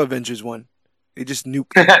 I saw Avengers 1. They just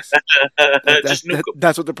nuke things. Just nuke him.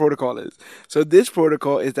 That's what the protocol is. So this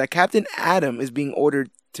protocol is that Captain Atom is being ordered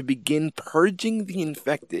to begin purging the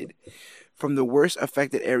infected from the worst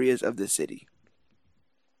affected areas of the city.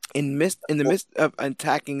 In the midst of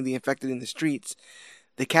attacking the infected in the streets,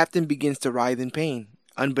 the captain begins to writhe in pain.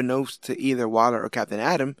 Unbeknownst to either Waller or Captain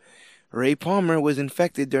Atom, Ray Palmer was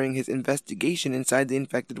infected during his investigation inside the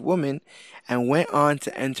infected woman and went on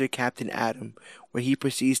to enter Captain Atom, where he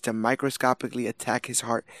proceeds to microscopically attack his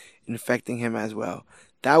heart, infecting him as well.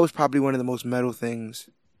 That was probably one of the most metal things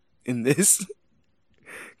in this.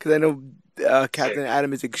 Because I know Captain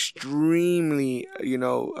Atom is extremely,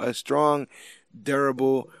 strong,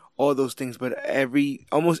 durable, all those things, but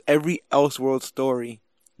almost every Elseworld story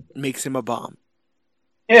makes him a bomb.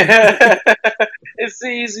 Yeah, it's the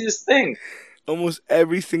easiest thing. Almost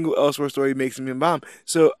every single Elseworld story makes him a bomb.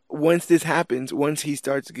 So once this happens, once he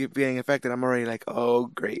starts getting affected, I'm already like, oh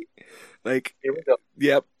great, like, Here we go.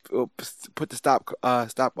 yep, put the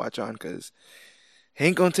stopwatch on because it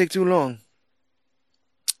ain't gonna take too long.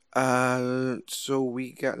 So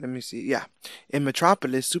we got, let me see. Yeah. In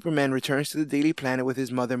Metropolis, Superman returns to the Daily Planet with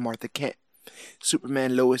his mother, Martha Kent.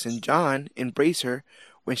 Superman, Lois, and John embrace her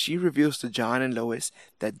when she reveals to John and Lois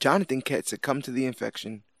that Jonathan Kent succumbed to the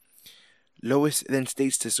infection. Lois then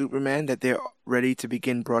states to Superman that they're ready to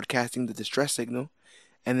begin broadcasting the distress signal,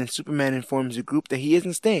 and then Superman informs the group that he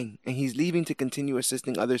isn't staying and he's leaving to continue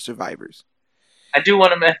assisting other survivors. I do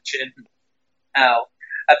want to mention how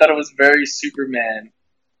I thought it was very Superman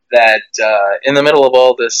that in the middle of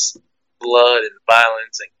all this blood and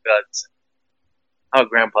violence and guts, how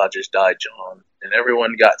Grandpa just died, John, and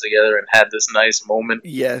everyone got together and had this nice moment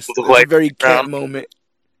Yes, with a it's a white very Kent background. moment.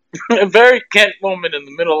 A very Kent moment in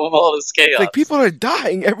the middle of all this It's like chaos. people are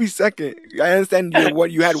dying every second. I understand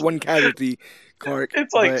you had one casualty, Clark,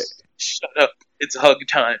 It's like, but shut up, it's hug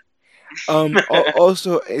time.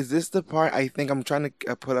 also, is this the part? I think I'm trying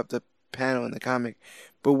to pull up the panel in the comic,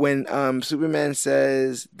 but when Superman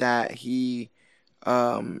says that he's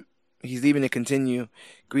leaving to continue,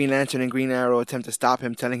 Green Lantern and Green Arrow attempt to stop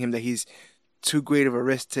him, telling him that he's too great of a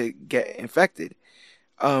risk to get infected.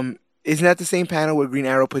 Isn't that the same panel where Green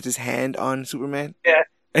Arrow puts his hand on Superman Yeah,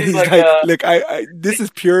 and he's he's like, like, "Look, I this is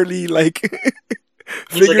purely like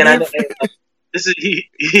he's like, and I, figurative." this is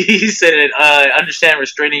he said it. I understand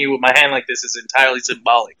restraining you with my hand like this is entirely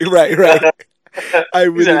symbolic. Right, right. I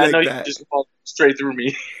He said, really I know like you that. just walked straight through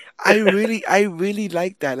me. I really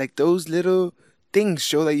like that. Like those little things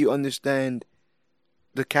show that you understand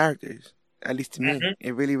the characters. At least to me, Hmm.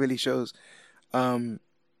 it really, really shows. Um,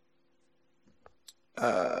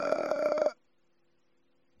 uh,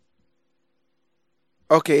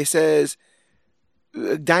 okay, it says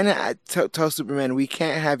Dinah tells Superman, "We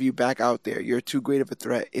can't have you back out there. You're too great of a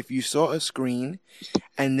threat. If you saw a screen,"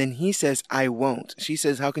 and then he says, "I won't." She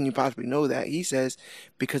says, "How can you possibly know that?" He says,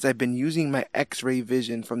 "Because I've been using my X-ray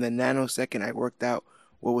vision from the nanosecond I worked out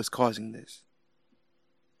what was causing this."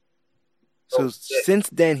 Oh So shit, since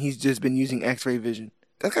then, he's just been using X-ray vision.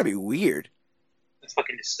 That's gotta be weird. that's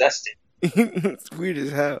fucking disgusting. It's weird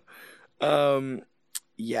as hell. Um,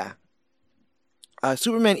 yeah.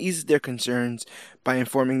 Superman eases their concerns by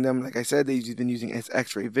informing them, like I said, that he's been using his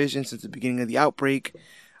X-ray vision since the beginning of the outbreak.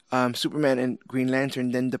 Superman and Green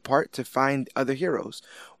Lantern then depart to find other heroes,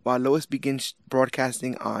 while Lois begins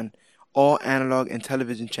broadcasting on all analog and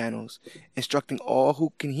television channels, instructing all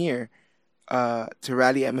who can hear to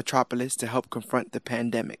rally at Metropolis to help confront the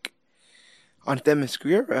pandemic. On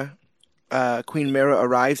Themyscira, Queen Mera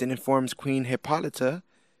arrives and informs Queen Hippolyta,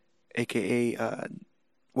 aka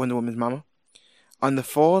Wonder Woman's mama, on the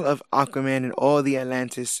fall of Aquaman and all the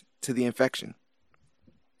Atlantis to the infection.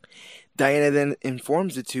 Diana then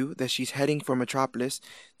informs the two that she's heading for Metropolis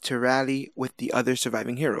to rally with the other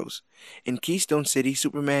surviving heroes. In Keystone City,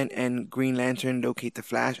 Superman and Green Lantern locate the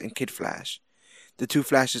Flash and Kid Flash. The two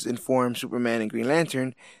Flashes inform Superman and Green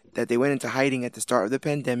Lantern that they went into hiding at the start of the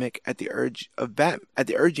pandemic at the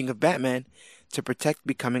urging of Batman to protect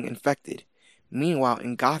becoming infected. Meanwhile,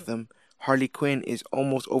 in Gotham, Harley Quinn is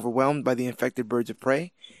almost overwhelmed by the infected birds of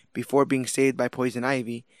prey before being saved by Poison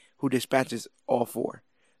Ivy, who dispatches all four.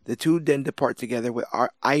 The two then depart together with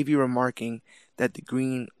Ivy remarking that the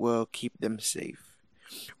Green will keep them safe.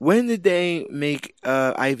 When did they make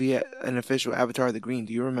Ivy an official avatar of the Green?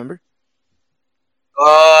 Do you remember?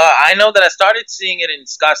 I know that I started seeing it in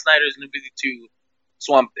Scott Snyder's New 52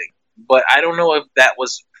 Swamp Thing, but I don't know if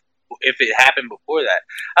it happened before that.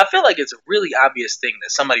 I feel like it's a really obvious thing that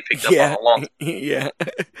somebody picked up on Yeah, a long. yeah.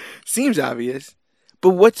 Seems obvious.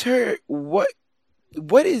 But what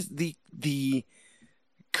is the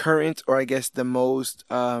current, or I guess the most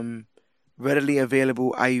readily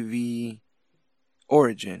available IV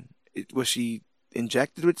origin? Was she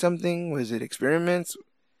injected with something? Was it experiments?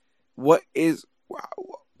 What is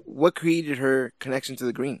what created her connection to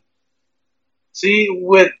the green? See,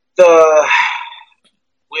 with the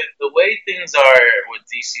way things are with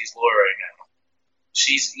DC's lore right now,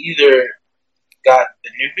 she's either got the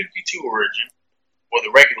New 52 origin or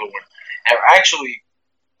the regular one, and actually,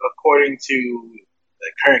 according to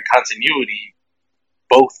the current continuity,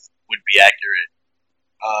 both would be accurate.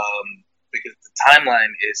 Because the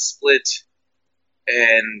timeline is split,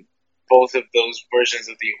 and both of those versions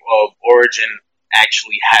of the origin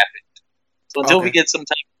actually happened. So until we Okay. get some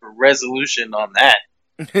type of resolution on that,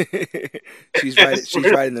 She's right.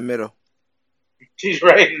 She's right in the middle. she's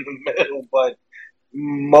right in the middle. But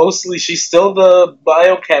mostly, she's still the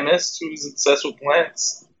biochemist who's obsessed with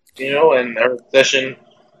plants. And uh,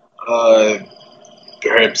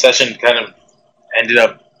 her obsession kind of ended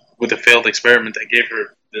up with a failed experiment that gave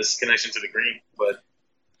her this connection to the green. But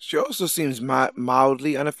She also seems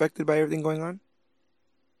mildly unaffected by everything going on.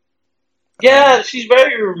 Yeah, she's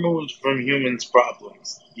very removed from humans'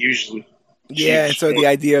 problems. Usually, Yeah, and she's so more. the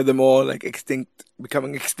idea of them all like extinct,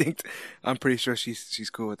 becoming extinct, I'm pretty sure she's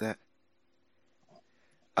cool with that.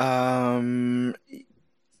 Um,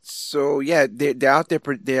 so yeah, they're out there.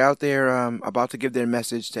 They're out there about to give their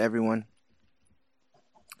message to everyone.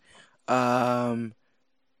 Um,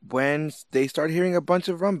 when they start hearing a bunch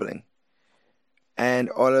of rumbling, and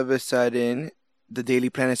all of a sudden, the Daily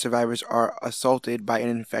Planet survivors are assaulted by an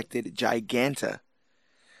infected Giganta.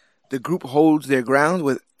 The group holds their ground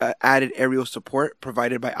with added aerial support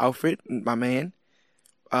provided by Alfred, my man.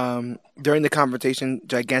 During the confrontation,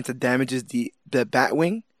 Giganta damages the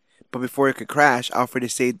Batwing, but before it could crash, Alfred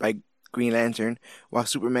is saved by Green Lantern while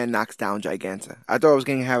Superman knocks down Giganta. I thought I was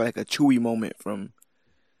going to have like a Chewie moment from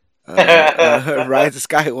Rise of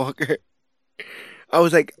Skywalker. I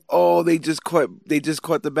was like, oh, they just caught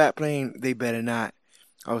the bat plane. They better not.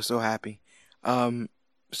 I was so happy. Um,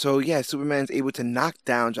 so yeah, Superman's able to knock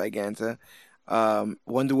down Giganta.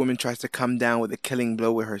 Wonder Woman tries to come down with a killing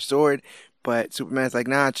blow with her sword, but Superman's like,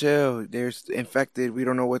 nah, chill. They're infected. We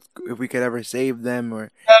don't know what if we could ever save them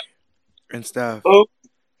or and stuff. Oh,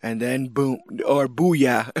 And then boom or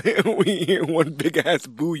booyah, we hear one big ass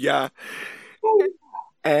booyah,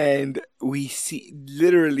 and we see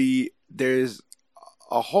literally there's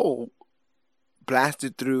a hole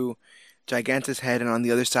blasted through Giganta's head, and on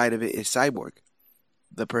the other side of it is Cyborg,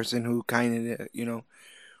 the person who kind of,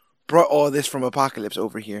 brought all this from Apocalypse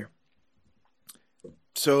over here.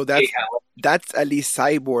 So hey, that's at least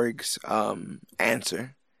Cyborg's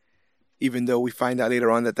answer. Even though we find out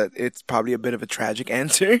later on that it's probably a bit of a tragic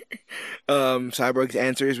answer. Cyborg's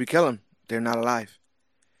answer is we kill them. They're not alive.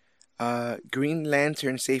 Green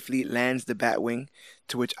Lantern safely lands the Batwing,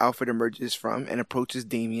 to which Alfred emerges from and approaches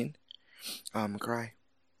Damian. Cry.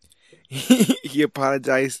 He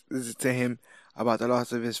apologizes to him about the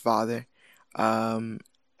loss of his father, and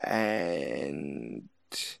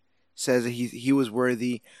says that he was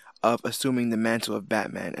worthy of assuming the mantle of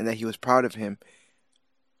Batman and that he was proud of him.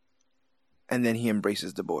 And then he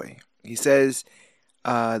embraces the boy. He says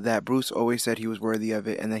that Bruce always said he was worthy of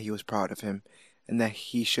it and that he was proud of him and that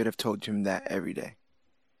he should have told him that every day.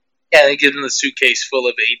 yeah, they give him the suitcase full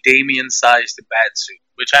of a Damien-sized bat suit,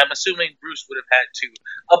 which I'm assuming Bruce would have had to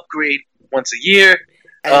upgrade once a year.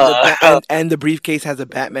 And and the briefcase has a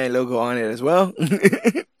Batman logo on it as well,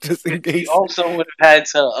 just in He case. also would have had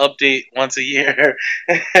to update once a year,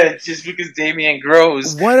 just because Damien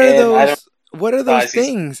grows, What are and I don't those? What are those size he's.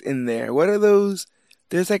 things in there? What are those?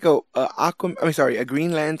 There's like a Aquaman. I'm sorry, a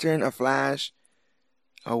Green Lantern, a Flash,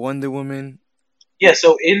 a Wonder Woman. Yeah,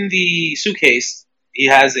 so in the suitcase, he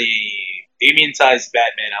has a Damien-sized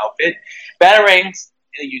Batman outfit, batarangs,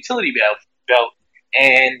 a utility belt,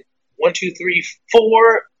 and one, two, three,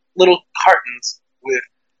 four little cartons with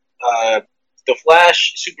uh, the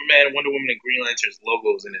Flash, Superman, Wonder Woman, and Green Lantern's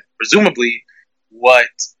logos in it. Presumably, what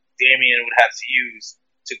Damien would have to use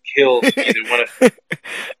to kill either one of them.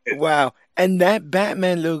 Wow. And that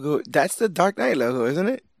Batman logo, that's the Dark Knight logo, isn't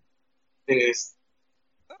it? It is.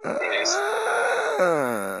 It is.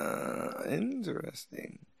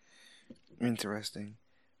 Interesting. Interesting.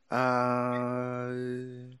 Uh,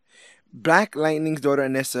 Black Lightning's daughter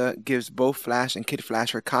Anissa gives both Flash and Kid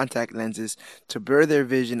Flash her contact lenses to blur their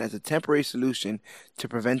vision as a temporary solution to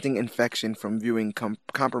preventing infection from viewing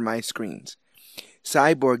compromised screens.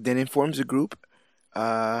 Cyborg then informs the group,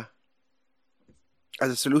 uh,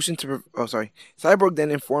 as a solution to. Cyborg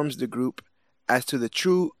then informs the group as to the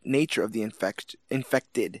true nature of the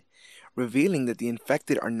infected, revealing that the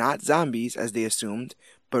infected are not zombies as they assumed,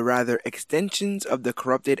 but rather extensions of the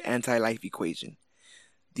corrupted anti-life equation.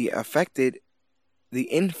 The affected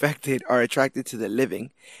the infected are attracted to the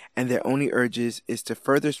living, and their only urges is to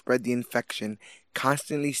further spread the infection,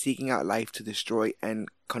 constantly seeking out life to destroy and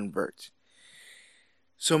convert.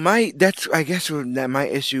 So that's I guess where that my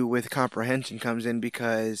issue with comprehension comes in,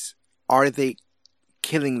 because are they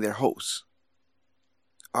killing their hosts?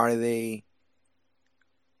 Are they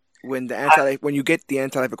when you get the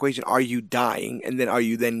anti-life equation, are you dying, and then are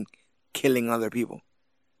you then killing other people?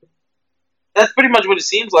 That's pretty much what it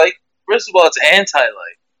seems like. First of all, it's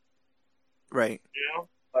anti-life. Right.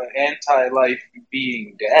 Anti-life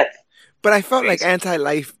being death. But I felt like Basically.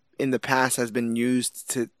 anti-life in the past has been used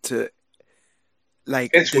to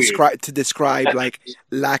like It's describe like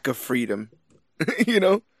lack of freedom. you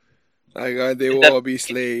know, like they weird. will That all be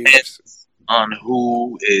slaves. depends on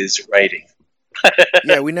who is writing.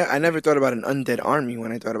 Yeah, I never thought about an undead army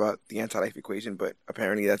when I thought about the anti-life equation, but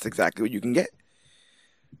apparently that's exactly what you can get.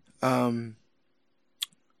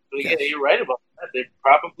 But yeah, Yes. you're right about They're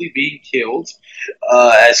probably being killed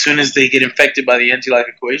as soon as they get infected by the anti-life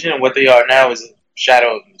equation, and what they are now is a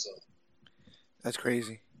shadow of themselves. That's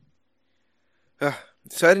crazy. Ugh.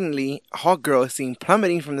 Suddenly, Hawkgirl is seen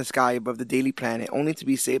plummeting from the sky above the Daily Planet, only to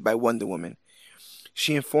be saved by Wonder Woman.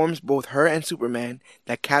 She informs both her and Superman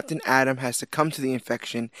that Captain Atom has succumbed to the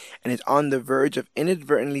infection and is on the verge of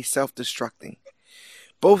inadvertently self destructing.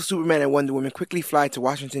 Both Superman and Wonder Woman quickly fly to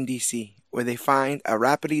Washington, D.C., where they find a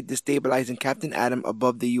rapidly destabilizing Captain Atom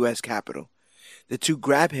above the U.S. Capitol. The two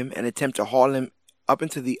grab him and attempt to haul him up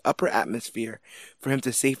into the upper atmosphere for him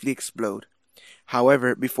to safely explode.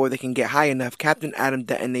 However, before they can get high enough, Captain Atom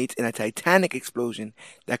detonates in a titanic explosion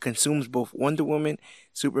that consumes both Wonder Woman,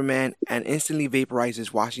 Superman, and instantly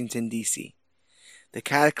vaporizes Washington, D.C. The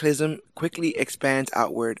cataclysm quickly expands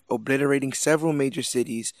outward, obliterating several major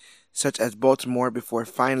cities, such as Baltimore, before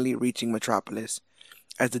finally reaching Metropolis.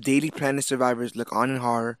 As the Daily Planet survivors look on in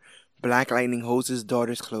horror, Black Lightning holds his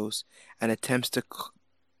daughters close and attempts to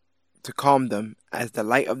calm them as the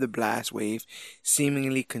light of the blast wave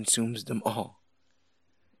seemingly consumes them all.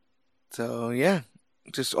 So yeah,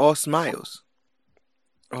 just all smiles.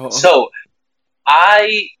 Oh, So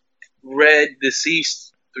I read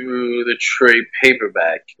Deceased through the trade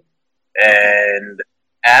paperback, okay, and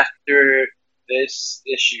after this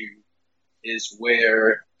issue is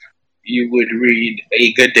where you would read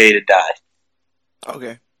A Good Day to Die,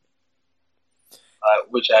 okay,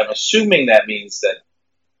 which I'm assuming that means that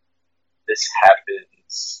this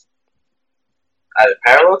happens either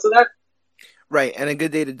parallel to that. right. And a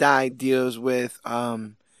good day to die deals with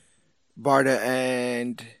Barda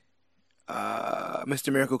and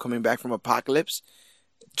Mr. Miracle coming back from Apocalypse,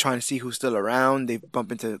 trying to see who's still around. They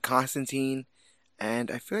bump into Constantine,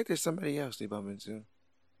 and I feel like there's somebody else they bump into.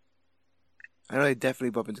 I know they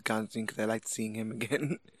definitely bump into Constantine because I liked seeing him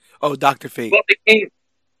again. Oh, Doctor Fate. Well,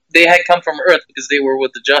 they had come from Earth because they were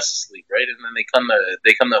with the Justice League, right? And then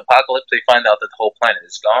they come to Apocalypse. They find out that the whole planet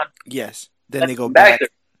is gone. Yes. Then Let's they go come back back.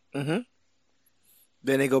 there. hmm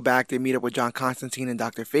Then they go back. They meet up with John Constantine and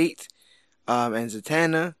Doctor Fate, and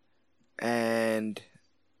Zatanna, and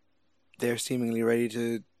they're seemingly ready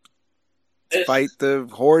to fight There's,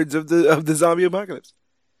 the hordes of the zombie apocalypse.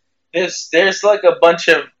 there's like a bunch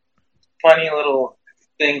of funny little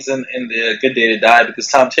things in the Good Day to Die because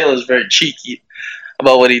Tom Taylor is very cheeky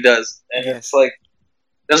about what he does, and it's Yes. like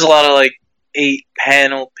there's a lot of like 8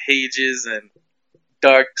 panel pages and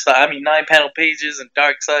dark side. I mean 9 panel pages and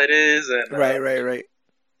dark side is and Right. Right. Right.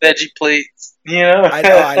 veggie plates. You know.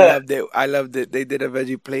 I loved it. I loved it. They did a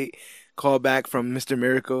veggie plate callback from Mr.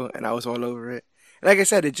 Miracle, and I was all over it. And like I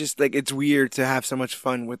said, it just like it's weird to have so much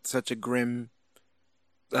fun with such a grim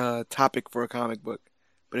topic for a comic book,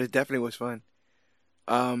 but it definitely was fun.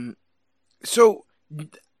 Um, so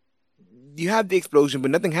you have the explosion,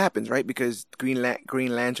 but nothing happens, right? Because Green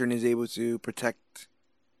Lantern is able to protect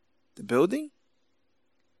the building.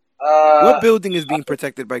 What uh, building is being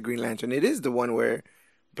protected by Green Lantern? It is the one where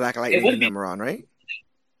Black it Lightning would and be them are on, right?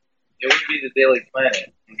 it would be the Daily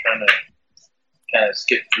Planet. I'm trying to kind of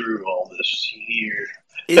skip through all this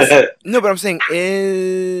Is here. no, but I'm saying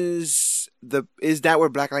is that where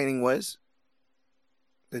Black Lightning was?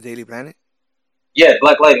 The Daily Planet. Yeah,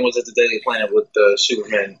 Black Lightning was at the Daily Planet with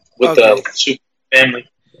Superman, with the Okay, Super family.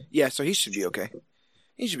 yeah, so he should be okay.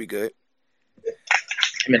 He should be good.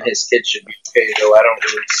 Him and his kids should be okay, though. I don't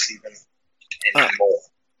really see them Uh,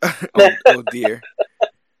 anymore. oh dear.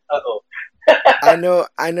 Uh-oh.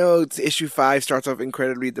 I know. Issue 5 starts off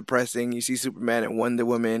incredibly depressing. You see Superman and Wonder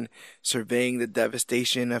Woman surveying the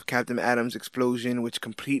devastation of Captain Atom's explosion, which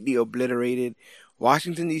completely obliterated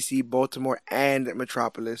Washington D.C., Baltimore, and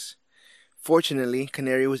Metropolis. Fortunately,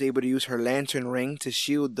 Canary was able to use her lantern ring to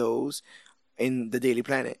shield those in the Daily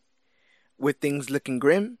Planet. With things looking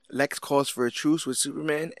grim, Lex calls for a truce with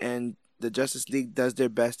Superman, and the Justice League does their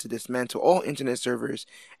best to dismantle all internet servers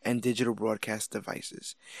and digital broadcast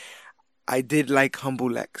devices. I did like Humble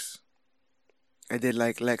Lex. I did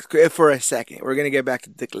like Lex for a second. We're gonna get back to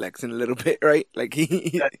Dick Lex in a little bit, right? Like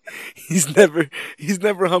he's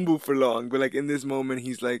never humble for long, but like in this moment,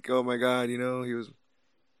 he's like, oh my god, he was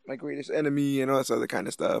my greatest enemy and all this other kind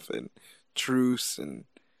of stuff and truce, and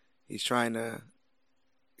he's trying to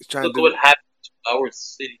he's trying Look to what do, happened to our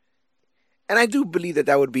city. and I do believe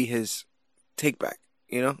that would be his take back.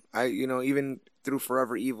 Even through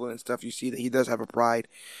Forever Evil and stuff, you see that he does have a pride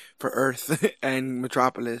for Earth and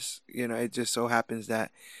Metropolis. It just so happens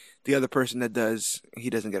that the other person that does, he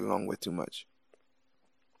doesn't get along with too much.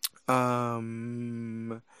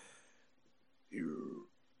 Um.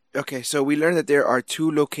 Okay, so we learned that there are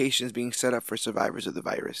two locations being set up for survivors of the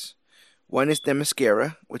virus. One is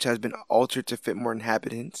Themyscira, which has been altered to fit more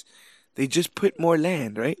inhabitants. They just put more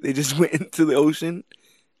land, right? They just went into the ocean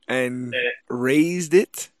and raised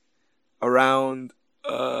it around.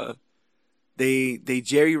 They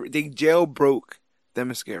jailbroke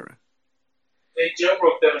Themyscira. They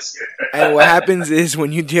jailbroke them. And what happens is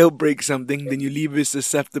when you jailbreak something, then you leave it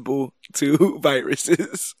susceptible to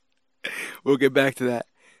viruses. We'll get back to that.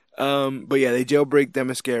 But yeah, they jailbreak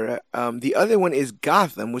Themyscira. The other one is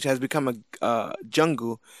Gotham, which has become a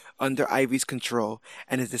jungle under Ivy's control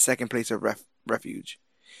and is the second place of refuge.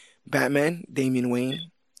 Batman, Damian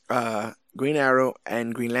Wayne, Green Arrow,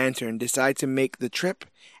 and Green Lantern decide to make the trip,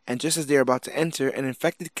 and just as they are about to enter, an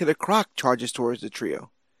infected Killer Croc charges towards the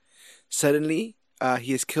trio. Suddenly,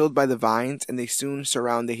 he is killed by the vines, and they soon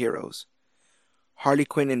surround the heroes. Harley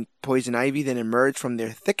Quinn and Poison Ivy then emerge from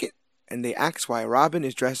their thicket, and they ask why Robin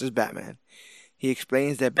is dressed as Batman. He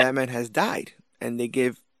explains that Batman has died, and they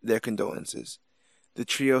give their condolences. The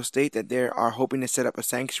trio state that they are hoping to set up a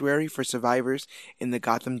sanctuary for survivors in the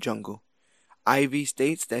Gotham jungle. Ivy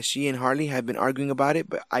states that she and Harley have been arguing about it,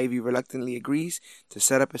 but Ivy reluctantly agrees to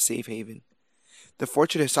set up a safe haven. The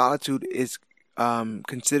Fortress of Solitude is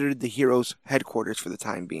considered the heroes' headquarters for the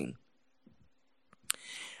time being.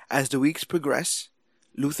 As the weeks progress,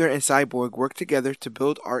 Luthor and Cyborg work together to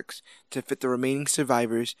build arcs to fit the remaining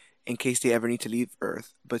survivors in case they ever need to leave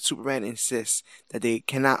Earth, but Superman insists that they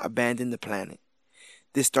cannot abandon the planet.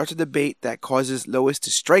 This starts a debate that causes Lois to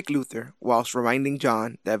strike Luthor whilst reminding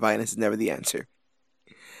John that violence is never the answer.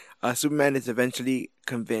 Superman is eventually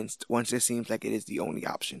convinced once it seems like it is the only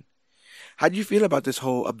option. How do you feel about this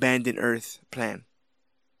whole abandoned Earth plan?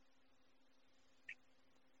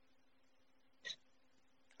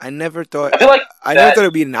 I never thought I feel like I never that thought it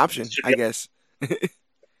would be an option, should I be, guess.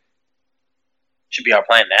 should be our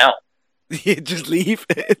plan now. Just leave.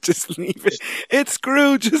 Just leave it. It's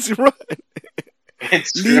Scrooge. Just run.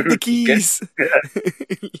 It's Leave the true. keys.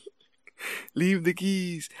 Leave the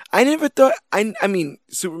keys. I never thought. I mean,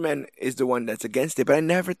 Superman is the one that's against it, but I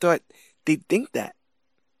never thought they'd think that.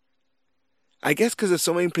 I guess because there's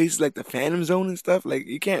so many places like the Phantom Zone and stuff. Like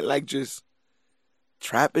you can't like just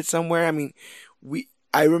trap it somewhere. I mean,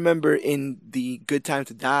 I remember in the Good Time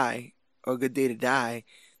to Die or Good Day to Die,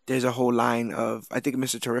 there's a whole line of I think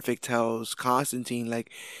Mr. Terrific tells Constantine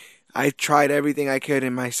like I tried everything I could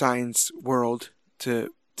in my science world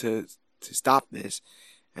to stop this,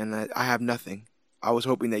 and I have nothing. I was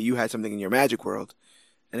hoping that you had something in your magic world,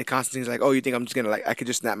 and then Constantine's like, oh, you think I'm just gonna like I could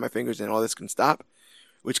just snap my fingers and all this can stop,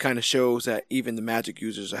 which kind of shows that even the magic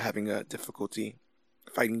users are having a difficulty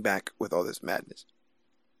fighting back with all this madness.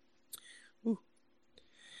 Ooh.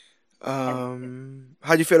 How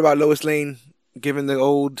do you feel about Lois Lane giving the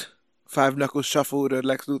old five knuckles shuffle to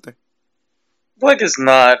Lex Luthor? Like it's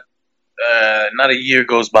not a year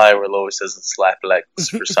goes by where Lois doesn't slap Lex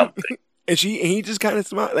for something. And he just kind of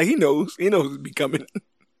smiled like he knows it's becoming.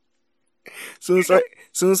 Soon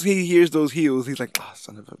as he hears those heels, he's like, oh,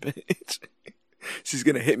 son of a bitch. She's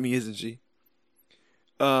gonna hit me, isn't she?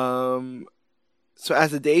 So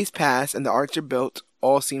as the days pass and the arcs are built,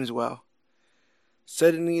 all seems well.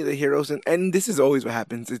 Suddenly the heroes and this is always what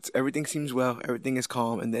happens. It's everything seems well, everything is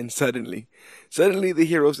calm, and then suddenly the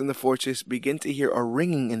heroes in the fortress begin to hear a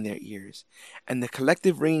ringing in their ears, and the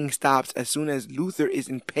collective ringing stops as soon as Luthor is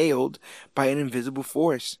impaled by an invisible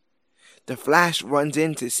force. The Flash runs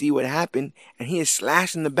in to see what happened, and he is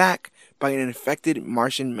slashed in the back by an infected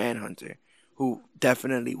Martian Manhunter, who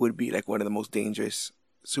definitely would be like one of the most dangerous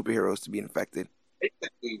superheroes to be infected.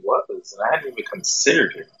 He was, and I hadn't even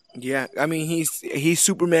considered it. Yeah, I mean he's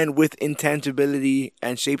Superman with intangibility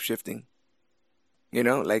and shapeshifting. You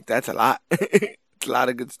know, like that's a lot. It's a lot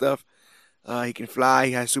of good stuff. He can fly.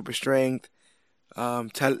 He has super strength,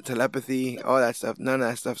 telepathy, all that stuff. None of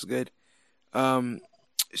that stuff's good.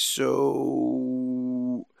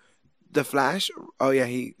 So the Flash. Oh yeah,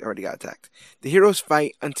 he already got attacked. The heroes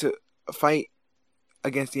fight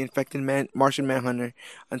against the infected Martian Manhunter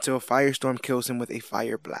until a firestorm kills him with a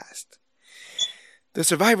fire blast. The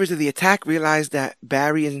survivors of the attack realize that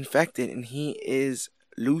Barry is infected and he is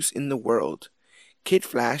loose in the world. Kid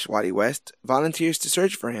Flash, Wally West, volunteers to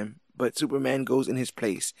search for him, but Superman goes in his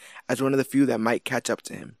place as one of the few that might catch up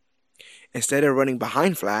to him. Instead of running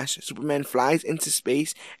behind Flash, Superman flies into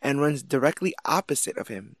space and runs directly opposite of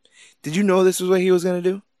him. Did you know this was what he was going to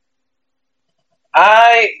do?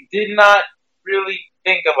 I did not really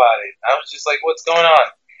think about it. I was just like, what's going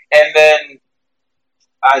on? And then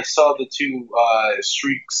I saw the two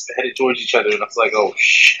streaks headed towards each other, and I was like, "Oh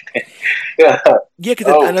shit!" Yeah,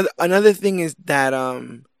 because another thing is that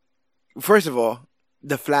first of all,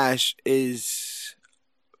 the Flash is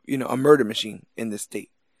a murder machine in this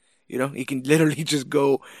state. He can literally just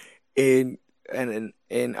go and and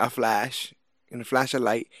in a flash, in a flash of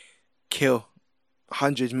light, kill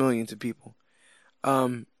hundreds, millions of people.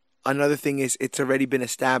 Um, Another thing is it's already been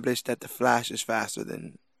established that the Flash is faster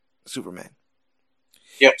than Superman.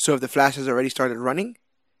 Yep. So if the Flash has already started running,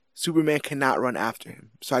 Superman cannot run after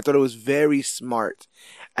him. So I thought it was very smart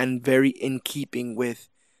and very in keeping with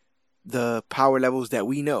the power levels that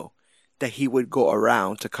we know that he would go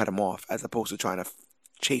around to cut him off as opposed to trying to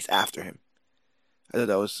chase after him. I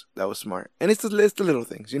thought that was smart, and it's the little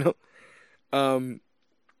things, you know. Um,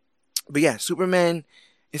 but yeah, Superman,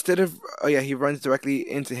 instead of he runs directly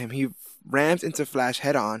into him. He rams into Flash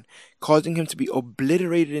head on, causing him to be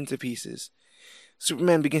obliterated into pieces.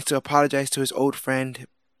 Superman begins to apologize to his old friend,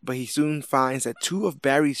 but he soon finds that two of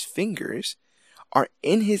Barry's fingers are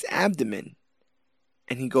in his abdomen,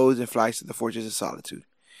 and he goes and flies to the Fortress of Solitude.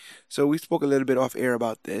 So we spoke a little bit off air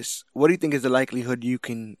about this. What do you think is the likelihood you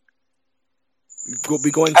can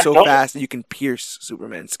be going I so don't. fast that you can pierce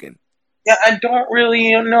Superman's skin? Yeah, I don't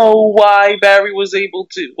really know why Barry was able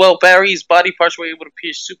to. Well, Barry's body parts were able to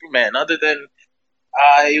pierce Superman. Other than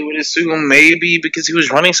I would assume maybe because he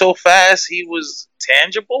was running so fast, he was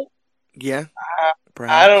tangible. Yeah, I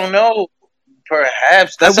perhaps. don't know.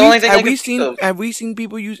 Perhaps that's the only thing I can think of. Have we seen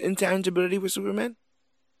people use intangibility with Superman?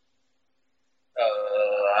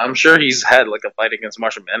 I'm sure he's had like a fight against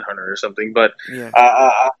Martian Manhunter or something, but Yeah.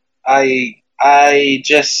 I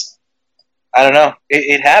just I don't know.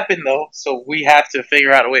 It happened though, so we have to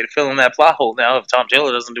figure out a way to fill in that plot hole now. If Tom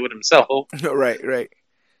Taylor doesn't do it himself, Right, right.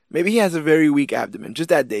 Maybe he has a very weak abdomen. Just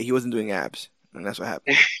that day, he wasn't doing abs, and that's what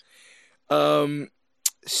happened. Um,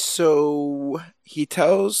 so he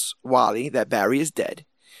tells Wally that Barry is dead,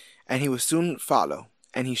 and he will soon follow.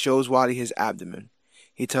 And he shows Wally his abdomen.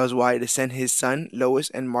 He tells Wally to send his son, Lois,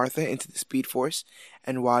 and Martha into the Speed Force,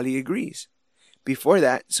 and Wally agrees. Before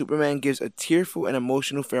that, Superman gives a tearful and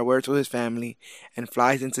emotional farewell to his family and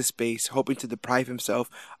flies into space, hoping to deprive himself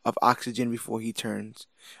of oxygen before he turns.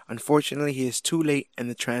 Unfortunately, he is too late and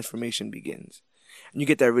the transformation begins. And you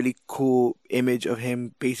get that really cool image of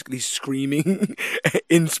him basically screaming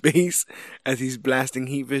in space as he's blasting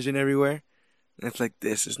heat vision everywhere. And it's like,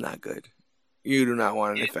 this is not good. You do not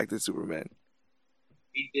want an infected Superman.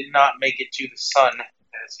 he did not make it to the sun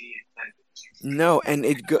as he intended to. No, and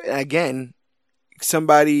again,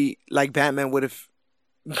 somebody like Batman would have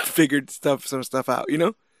figured some stuff out, you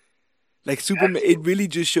know? Like Superman, it Absolutely. really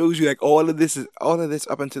just shows you like all of this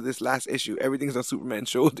up until this last issue. Everything's on Superman's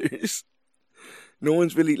shoulders. No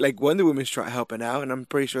one's really like Wonder Woman's trying helping out, and I'm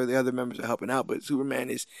pretty sure the other members are helping out. But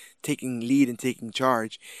Superman is taking lead and taking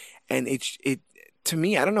charge, and it to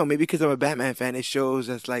me, I don't know, maybe because I'm a Batman fan, it shows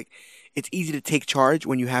us like it's easy to take charge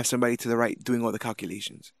when you have somebody to the right doing all the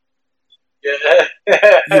calculations. You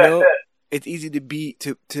Yeah. know, it's easy to be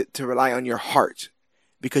to rely on your heart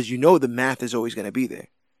because you know the math is always going to be there.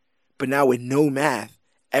 But now with no math,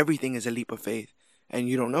 everything is a leap of faith, and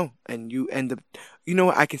you don't know, and you end up, you know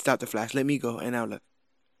what? I can stop the Flash. Let me go, and now look,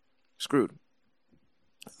 screwed.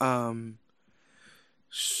 Um.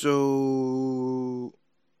 So,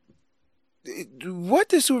 what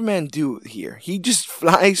does Superman do here? He just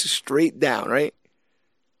flies straight down, right?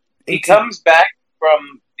 He Into comes back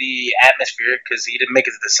from the atmosphere because he didn't make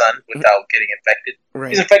it to the sun without getting infected. He's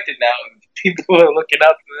right. infected now, and people are looking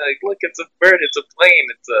up and they're like, "Look, it's a bird, it's a plane,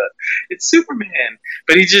 it's Superman."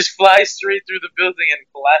 But he just flies straight through the building and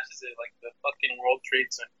collapses it like the fucking World Trade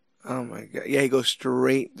Center. Oh my god. Yeah, he goes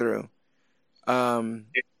straight through. Um.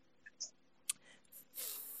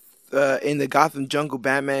 In the Gotham jungle,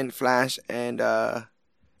 Batman, Flash, and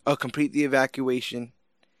complete the evacuation,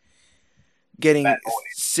 getting Bad boy.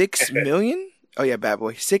 6 million. Oh yeah, bad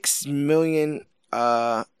boy. 6,000,000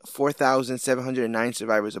 4,709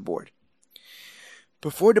 survivors aboard.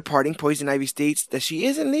 Before departing, Poison Ivy states that she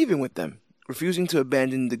isn't leaving with them, refusing to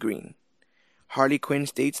abandon the Green. Harley Quinn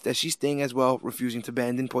states that she's staying as well, refusing to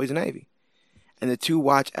abandon Poison Ivy. And the two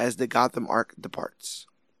watch as the Gotham arc departs.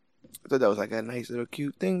 I thought that was like a nice little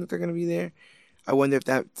cute thing that they're going to be there. I wonder if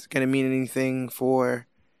that's going to mean anything for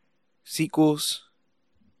sequels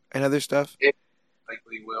and other stuff. It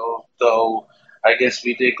likely will, though. I guess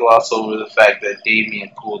we did gloss over the fact that Damian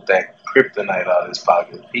pulled that kryptonite out of his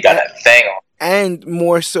pocket. He got A- that thing on. And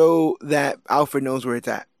more so that Alfred knows where it's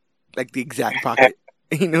at. Like the exact pocket.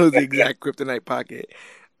 He knows the exact kryptonite pocket.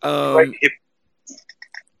 Right, Um,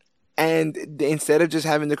 and instead of just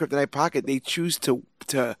having the kryptonite pocket, they choose to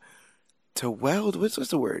weld. What's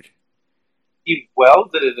the word? he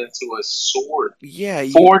welded it into a sword. Yeah,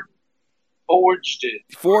 Forged it.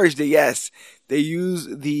 forged it. Yes, they use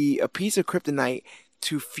a piece of kryptonite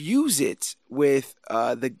to fuse it with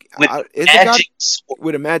With is the god magic sword.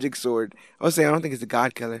 with a magic sword. I was saying I don't think it's the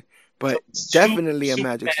God Killer, So but it's definitely a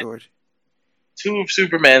magic sword two of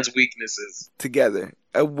Superman's weaknesses. together.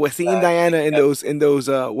 Seeing Exactly. Diana in those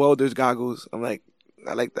welder's goggles, I'm like,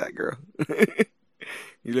 I like that girl.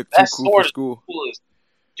 You look too That cool for sword is school. cool as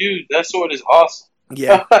dude. That sword is awesome.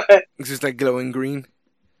 Yeah, it's just like glowing green.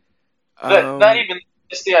 Not even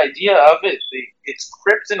just the idea of it. It's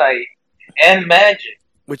kryptonite and magic.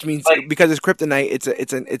 Which means Like because it's kryptonite, it's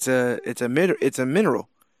a mineral.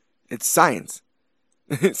 It's science.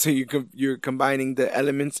 So you're combining the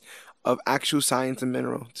elements of actual science and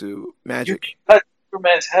mineral to you magic. can cut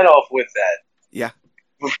Superman's head off with Yeah.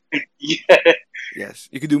 that. Yeah. Yes.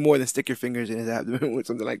 You could do more than stick your fingers in his abdomen with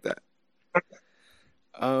something like that.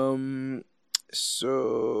 Um. So.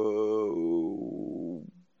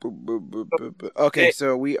 Okay. Hey,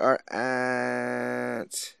 So we are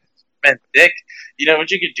at. man, dick. You know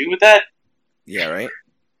what you could do with that? Yeah. Right.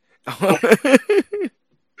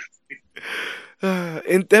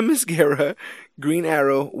 In Themyscira, Green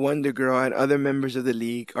Arrow, Wonder Girl, and other members of the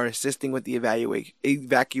League are assisting with the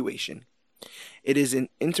evacuation. It is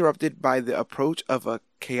interrupted by the approach of a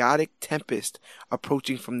chaotic tempest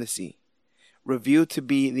approaching from the sea, revealed to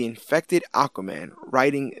be the infected Aquaman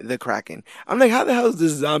riding the Kraken. I'm like, how the hell is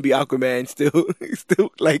this zombie Aquaman still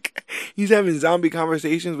like he's having zombie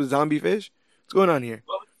conversations with zombie fish? What's going on here?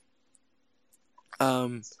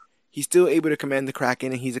 Um, he's still able to command the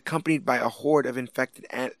Kraken, and he's accompanied by a horde of infected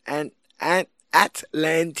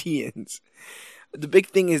Atlanteans. The big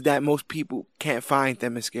thing is that most people can't find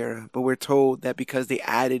Themyscira, but we're told that because they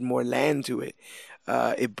added more land to it,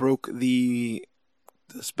 it broke the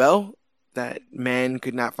spell that man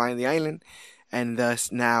could not find the island, and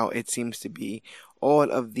thus now it seems to be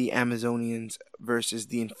all of the Amazonians versus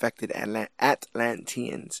the infected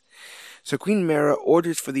Atlanteans. So Queen Mera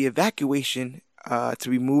orders for the evacuation to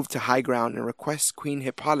be moved to high ground and requests Queen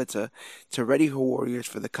Hippolyta to ready her warriors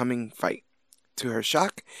for the coming fight. To her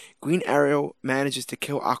shock, Green Arrow manages to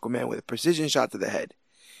kill Aquaman with a precision shot to the head.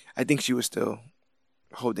 I think she was still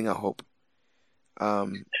holding out hope.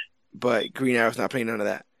 But Green Arrow's not playing none of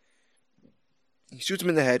that. He shoots him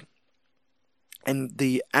in the head, and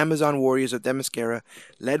the Amazon warriors of Themyscira,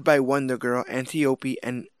 led by Wonder Girl, Antiope,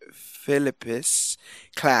 and Philippus,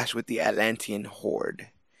 clash with the Atlantean horde.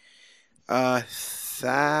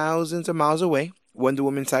 Thousands of miles away, Wonder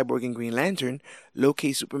Woman, Cyborg, and Green Lantern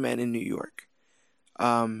locate Superman in New York.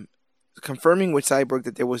 Confirming with Cyborg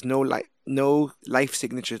that there was no life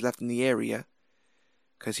signatures left in the area,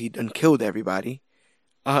 because he done killed everybody.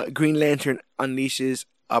 Green Lantern unleashes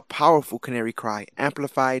a powerful canary cry,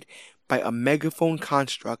 amplified by a megaphone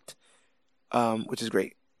construct, which is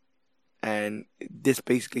great. And this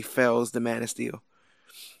basically fells the Man of Steel.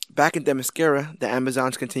 Back in Themyscira, the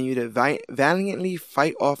Amazons continue to valiantly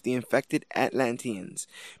fight off the infected Atlanteans,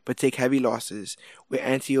 but take heavy losses, with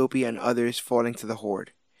Antiope and others falling to the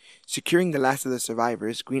horde. Securing the last of the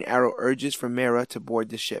survivors, Green Arrow urges for Mera to board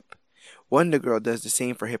the ship. Wonder Girl does the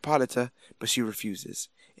same for Hippolyta, but she refuses,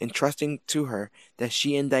 entrusting to her that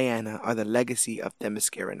she and Diana are the legacy of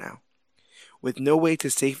Themyscira now. With no way to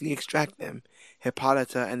safely extract them,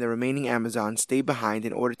 Hippolyta and the remaining Amazons stay behind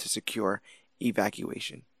in order to secure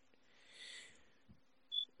evacuation.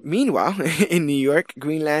 Meanwhile, in New York,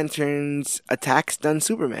 Green Lantern's attack stuns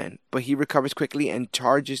Superman, but he recovers quickly and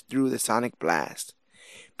charges through the sonic blast.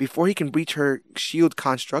 Before he can breach her shield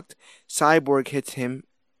construct, Cyborg hits him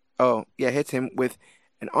with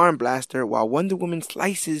an arm blaster, while Wonder Woman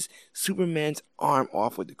slices Superman's arm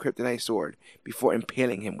off with the kryptonite sword before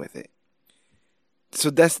impaling him with it. So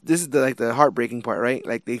this is the heartbreaking part, right?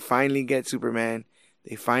 Like, they finally get Superman,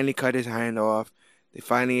 they finally cut his hand off, they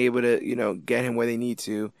finally able to get him where they need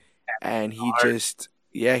to, and he just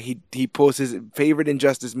he pulls his favorite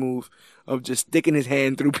Injustice move of just sticking his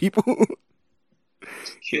hand through people.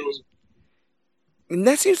 Kills. And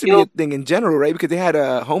that seems to be a thing in general, right? Because they had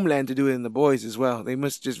a Homeland to do it in The Boys as well. They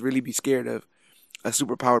must just really be scared of a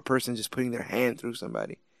superpowered person just putting their hand through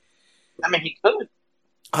somebody. I mean, he could.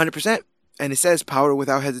 100%. And it says power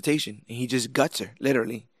without hesitation. And he just guts her,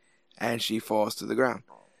 literally. And she falls to the ground.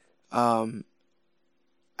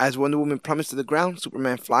 As Wonder Woman plummets to the ground,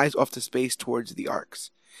 Superman flies off to space towards the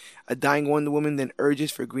Arks. A dying Wonder Woman then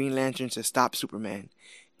urges for Green Lantern to stop Superman,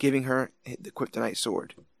 giving her the kryptonite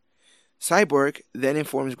sword. Cyborg then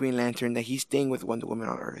informs Green Lantern that he's staying with Wonder Woman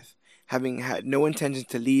on Earth, having had no intention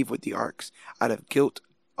to leave with the Arks out of guilt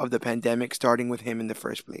of the pandemic starting with him in the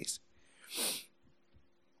first place.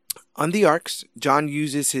 On the Arks, John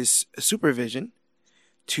uses his supervision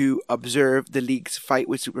to observe the League's fight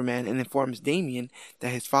with Superman and informs Damian that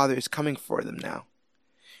his father is coming for them now.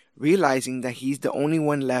 Realizing that he's the only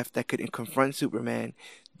one left that could confront Superman,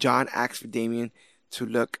 John asks for Damian to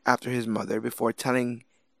look after his mother before telling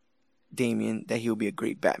Damian that he'll be a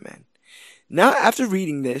great Batman. Now, after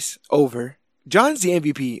reading this over, John's the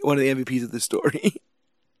MVP, one of the MVPs of the story.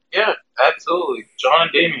 Yeah, absolutely. John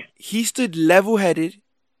and Damien. He stood level headed.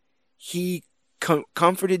 He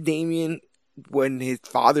comforted Damian when his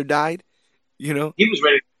father died, you know? He was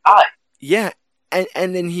ready to die. Yeah.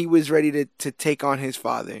 And then he was ready to take on his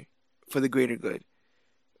father for the greater good.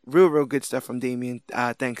 Real good stuff from Damian.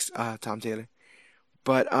 Thanks, Tom Taylor.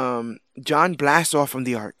 But John blasts off from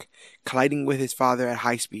the Ark, colliding with his father at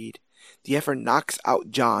high speed. The effort knocks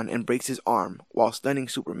out John and breaks his arm while stunning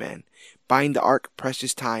Superman, buying the Ark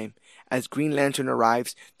precious time as Green Lantern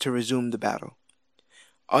arrives to resume the battle.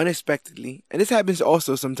 Unexpectedly, and this happens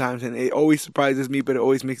also sometimes, and it always surprises me, but it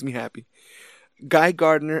always makes me happy. Guy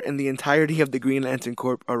Gardner and the entirety of the Green Lantern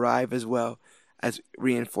Corps arrive as well as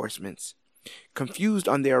reinforcements. Confused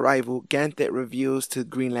on their arrival, Ganthet reveals to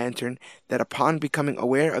Green Lantern that upon becoming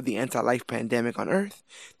aware of the anti-life pandemic on Earth,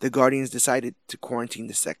 the Guardians decided to quarantine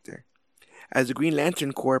the sector. As the Green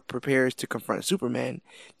Lantern Corps prepares to confront Superman,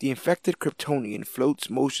 the infected Kryptonian floats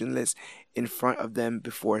motionless in front of them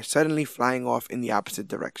before suddenly flying off in the opposite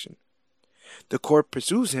direction. The Corps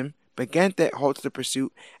pursues him, but Ganthet halts the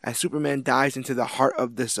pursuit as Superman dives into the heart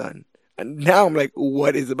of the sun. And now I'm like,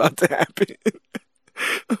 what is about to happen?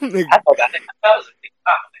 I'm like, I thought that was a big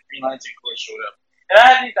pop when the Green Lantern Corps showed up.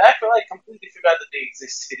 And I feel like completely forgot that they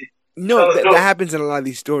existed. No, that happens in a lot of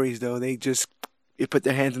these stories, though. They put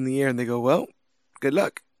their hands in the air and they go, well, good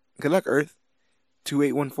luck. Good luck, Earth.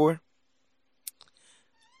 2814.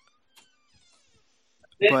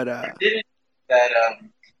 But I did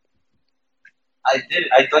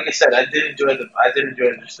like I said, I did enjoy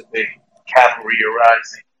just the big cavalry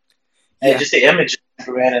arising. And just the image of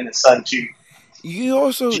Superman and the sun too. You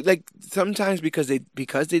also like sometimes because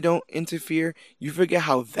they don't interfere, you forget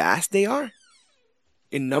how vast they are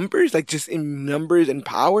in numbers, like just in numbers and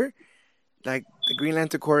power. Like the Green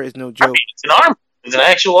Lantern Corps is no joke. I mean, it's an army. It's an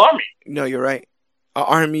actual army. No, you're right. An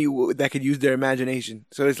army that could use their imagination.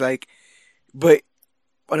 So it's like, but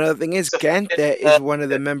another thing is, Ganthet is one of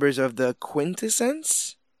the members of the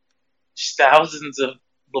Quintessence. Just thousands of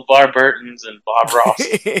LeVar Burtons and Bob Ross.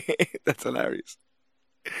 That's hilarious.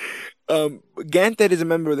 Ganthet is a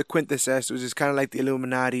member of the Quintessence, which is kind of like the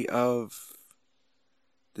Illuminati of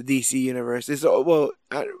the DC universe. It's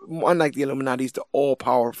unlike the Illuminati, it's the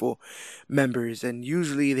all-powerful members, and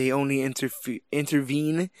usually they only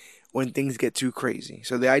intervene when things get too crazy.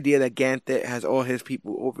 So the idea that Ganthet has all his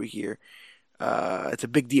people over here, it's a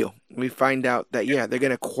big deal. We find out that they're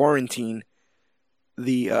gonna quarantine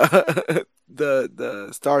the the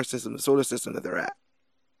star system, the solar system that they're at.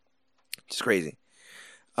 It's crazy.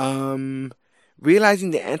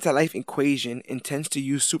 Realizing the anti-life equation intends to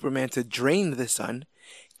use Superman to drain the sun,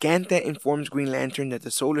 Ganthet informs Green Lantern that the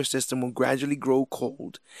solar system will gradually grow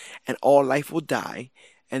cold and all life will die,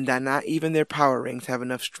 and that not even their power rings have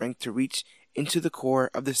enough strength to reach into the core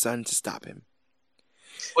of the sun to stop him.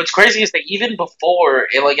 What's crazy is that even before,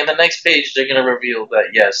 like in the next page, they're going to reveal that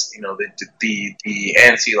yes, the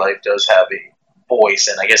anti-life does have a voice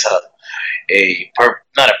and I guess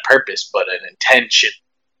not a purpose, but an intention,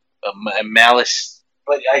 a malice.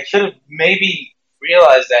 But I should have maybe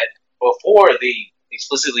realized that before they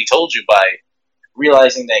explicitly told you by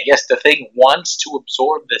realizing that yes, the thing wants to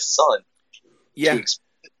absorb the sun to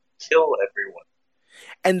kill everyone.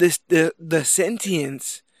 And the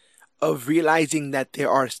sentience of realizing that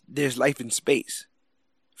there's life in space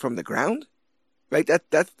from the ground, right?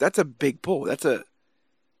 That's a big pull. That's a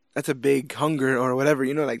big hunger or whatever,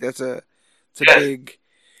 it's a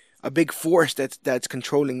big force that's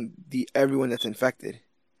controlling everyone that's infected.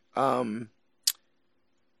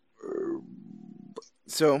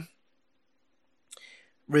 So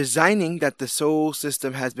resigning that the soul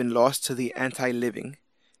system has been lost to the anti-living,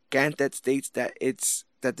 Ganthet states that this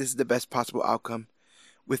is the best possible outcome,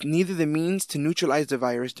 with neither the means to neutralize the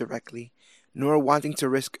virus directly nor wanting to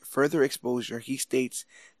risk further exposure. He states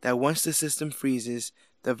that once the system freezes,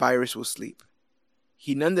 the virus will sleep.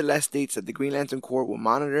 He nonetheless states that the Green Lantern Corps will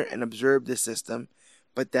monitor and observe the system,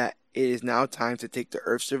 but that it is now time to take the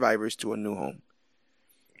Earth survivors to a new home.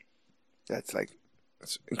 That's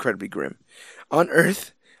incredibly grim. On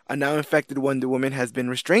Earth, a now infected Wonder Woman has been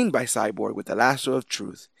restrained by Cyborg with the lasso of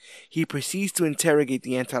truth. He proceeds to interrogate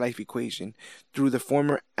the anti-life equation through the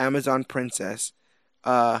former Amazon princess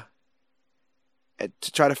to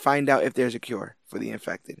try to find out if there's a cure for the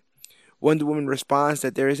infected. Wonder Woman responds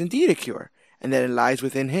that there is indeed a cure and that it lies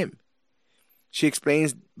within him. She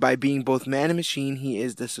explains by being both man and machine, he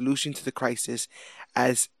is the solution to the crisis,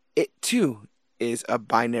 as it too is a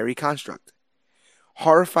binary construct.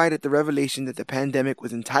 Horrified at the revelation that the pandemic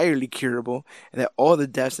was entirely curable and that all the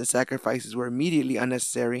deaths and sacrifices were immediately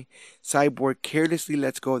unnecessary, Cyborg carelessly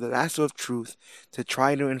lets go of the lasso of truth to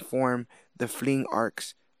try to inform the fleeing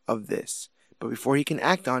arcs of this. But before he can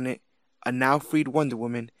act on it, a now freed Wonder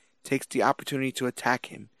Woman takes the opportunity to attack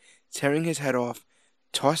him, tearing his head off,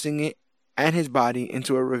 tossing it and his body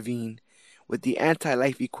into a ravine, with the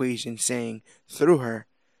anti-life equation saying through her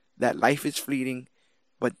that life is fleeting,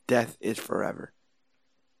 but death is forever.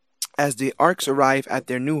 As the Arks arrive at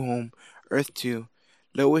their new home, Earth 2,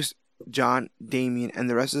 Lois, John, Damian, and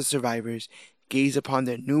the rest of the survivors gaze upon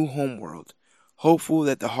their new homeworld, hopeful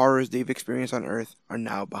that the horrors they've experienced on Earth are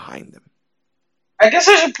now behind them. I guess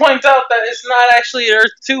I should point out that it's not actually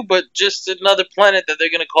Earth 2, but just another planet that they're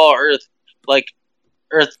going to call Earth. Like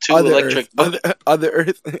Earth 2 Other Electric. Earth, other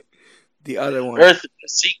Earth, the other one. Earth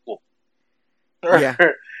sequel. Yeah.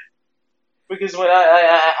 Because when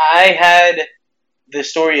I had the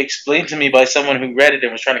story explained to me by someone who read it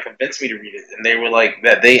and was trying to convince me to read it, and they were like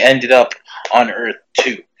that they ended up on Earth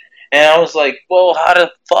 2. And I was like, well, how the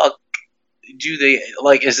fuck do they,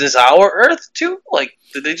 like, is this our Earth 2? Like,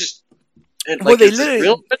 did they just, like, well, they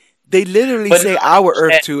literally but say our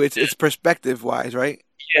Earth 2. It's perspective wise, right?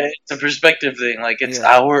 Yeah, it's a perspective thing. Like, it's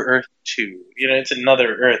our Earth 2. You know, it's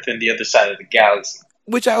another Earth in the other side of the galaxy.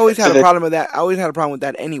 Which I always had a problem with that. I always had a problem with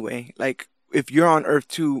that anyway. Like, if you're on Earth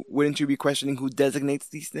 2, wouldn't you be questioning who designates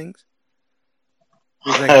these things?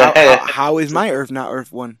 It's like, how is my Earth not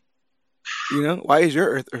Earth 1? You know, why is your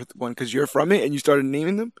Earth Earth 1? Because you're from it and you started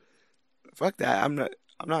naming them? Fuck that. I'm not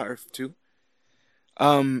Earth 2.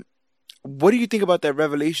 What do you think about that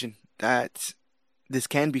revelation that this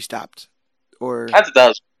can be stopped? Or I thought that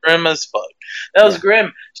was grim as fuck. That was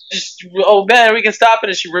grim. Just, oh man, we can stop it,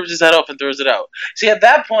 and she rips his head off and throws it out. See, at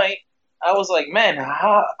that point, I was like, man,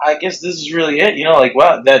 I guess this is really it. You know, like,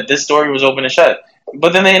 wow, that this story was open and shut.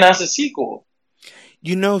 But then they announced a sequel.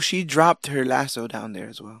 You know, she dropped her lasso down there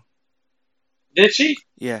as well. Did she?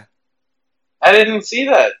 Yeah. I didn't see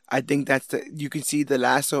that. I think you can see the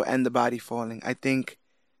lasso and the body falling. I think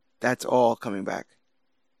that's all coming back.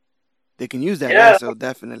 They can use that lasso,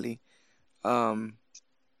 definitely. And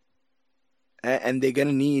they're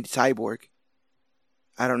gonna need Cyborg.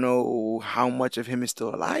 I don't know how much of him is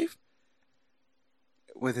still alive.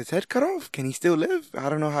 With his head cut off, can he still live? I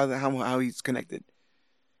don't know how he's connected.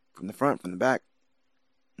 From the front, from the back.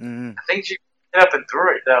 I think she went up and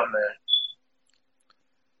threw it down there.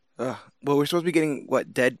 Well, we're supposed to be getting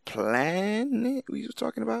what, Dead Planet we were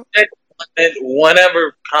talking about? Dead Planet,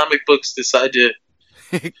 whenever comic books decide to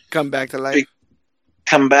come back to life.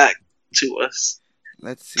 Come back to us.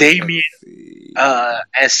 Let's see. Damian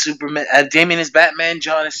as Superman. Damian is Batman.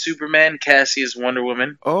 John is Superman. Cassie is Wonder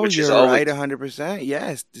Woman. Oh, you're right, 100%.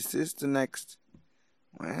 Yes, this is the next.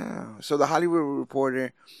 Wow. So the Hollywood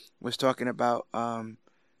Reporter was talking about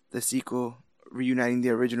the sequel reuniting the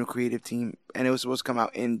original creative team, and it was supposed to come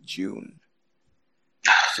out in June.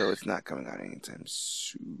 So it's not coming out anytime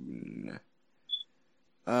soon.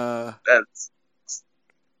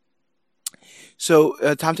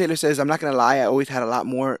 So Tom Taylor says, I'm not going to lie, I always had a lot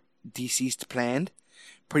more DCeased planned,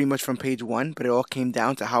 pretty much from page 1, but it all came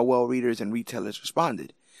down to how well readers and retailers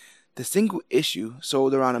responded. The single issue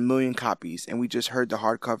sold around 1 million copies, and we just heard the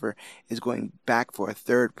hardcover is going back for a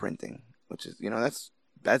third printing, which is,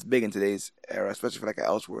 that's big in today's era, especially for like an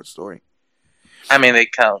Elseworld story. I mean, they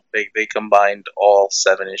combined all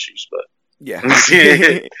 7 issues, but yeah.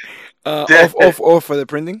 Or for the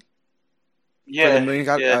printing. Yeah. For the million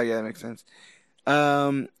copies? Oh yeah, that makes sense.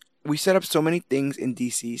 We set up so many things in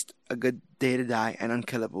DCeased, A Good Day to Die, and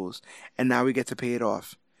Unkillables, and now we get to pay it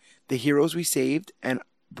off. The heroes we saved and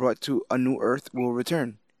brought to a new Earth will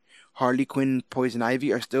return. Harley Quinn and Poison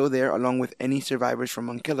Ivy are still there, along with any survivors from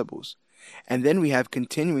Unkillables. And then we have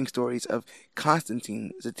continuing stories of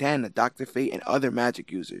Constantine, Zatanna, Dr. Fate, and other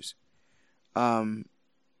magic users.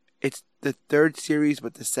 It's the 3rd series,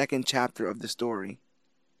 but the 2nd chapter of the story.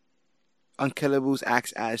 Unkillables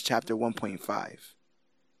acts as chapter 1.5.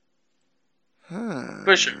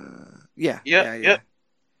 For sure. Yeah.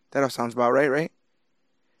 That all sounds about right?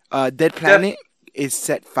 Dead Planet is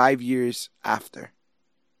set 5 years after.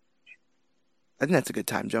 I think that's a good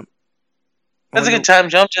time jump. That's a good time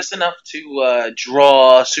jump, just enough to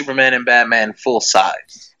draw Superman and Batman full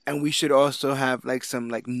size. And we should also have like some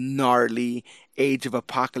like gnarly Age of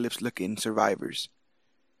Apocalypse looking survivors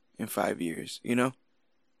in 5 years,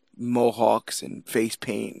 Mohawks and face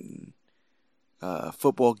paint and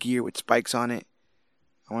football gear with spikes on it.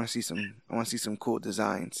 I want to see some cool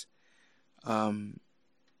designs.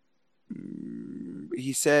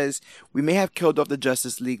 He says, "We may have killed off the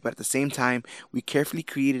Justice League, but at the same time, we carefully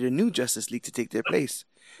created a new Justice League to take their place.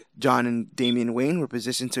 John and Damian Wayne were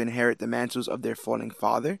positioned to inherit the mantles of their falling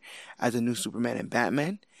father as a new Superman and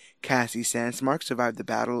Batman. Cassie Sandsmark survived the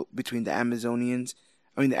battle between the Amazons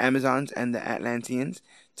and the Atlanteans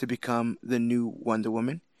to become the new Wonder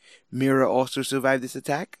Woman. Mira also survived this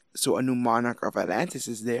attack, so a new monarch of Atlantis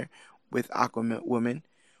is there with Aquaman.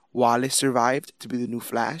 Wallace survived to be the new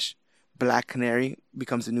Flash. Black Canary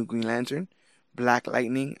becomes the new Green Lantern. Black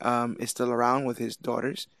Lightning is still around with his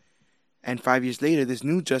daughters. And 5 years later, this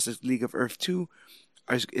new Justice League of Earth 2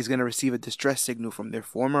 is going to receive a distress signal from their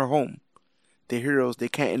former home. They're heroes. They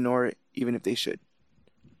can't ignore it, even if they should.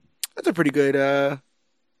 That's a pretty good, I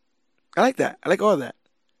like that. I like all that.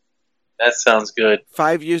 That sounds good.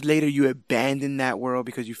 5 years later, you abandon that world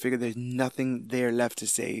because you figure there's nothing there left to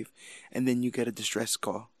save. And then you get a distress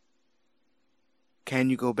call.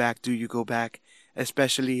 Can you go back? Do you go back?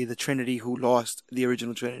 Especially the Trinity who lost the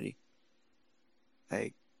original Trinity.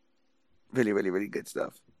 Like, really, really, really good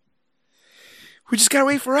stuff. We just gotta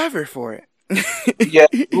wait forever for it. Yeah,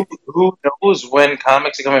 who knows when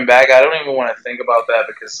comics are coming back? I don't even want to think about that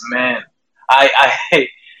because, man, I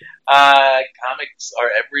comics are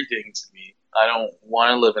everything to me. I don't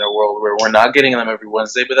want to live in a world where we're not getting them every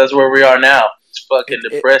Wednesday, but that's where we are now. It's fucking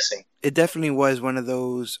depressing. It definitely was one of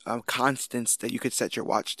those constants that you could set your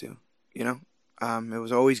watch to. You know, it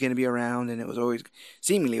was always going to be around, and it was always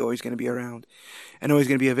seemingly always going to be around, and always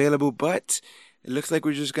going to be available. But it looks like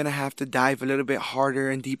we're just going to have to dive a little bit harder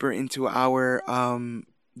and deeper into our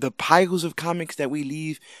the piles of comics that we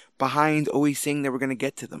leave behind, always saying that we're going to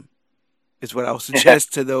get to them. Is what I'll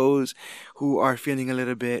suggest to those who are feeling a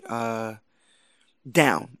little bit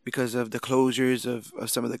down because of the closures of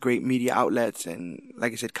some of the great media outlets and,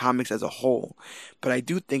 like I said, comics as a whole. But I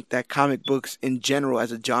do think that comic books in general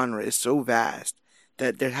as a genre is so vast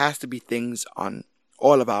that there has to be things on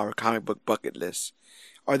all of our comic book bucket lists.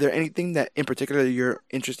 Are there anything that in particular you're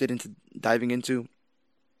interested in diving into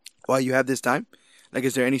while you have this time? Like,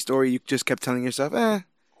 is there any story you just kept telling yourself,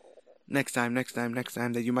 next time,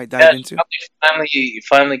 that you might dive into?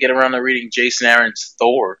 Finally get around to reading Jason Aaron's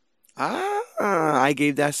Thor. I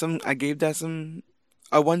gave that some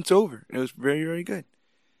a once over. It was very, very good.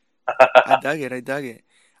 I dug it.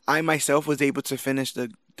 I myself was able to finish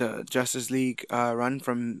the Justice League run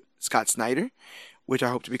from Scott Snyder, which I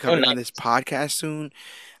hope to be covering on this podcast soon.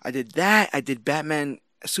 I did that. I did Batman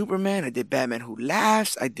Superman. I did Batman Who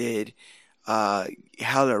Laughs. I did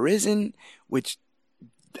Hell Arisen, which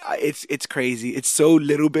it's crazy. It's so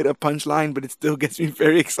little bit of punchline, but it still gets me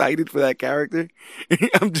very excited for that character.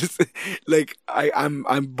 I'm just like I'm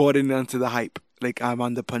bought in onto the hype. Like I'm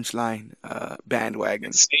on the punchline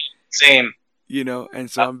bandwagon. Same. You know, and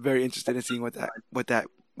so I'm very interested in seeing what that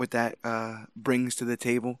brings to the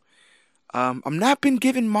table. I'm not been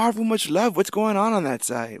giving Marvel much love. What's going on that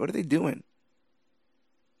side? What are they doing?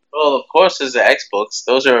 Well, of course, there's the X books.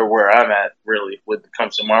 Those are where I'm at, really, when it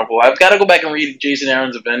comes to Marvel. I've got to go back and read Jason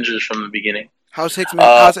Aaron's Avengers from the beginning. How's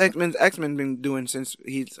X-Men been doing since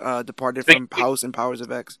he's departed from House and Powers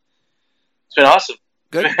of X? It's been awesome.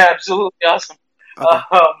 Good? It's been absolutely awesome. Okay.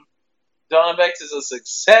 Dawn of X is a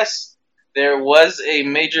success. There was a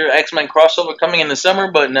major X-Men crossover coming in the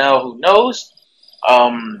summer, but now who knows?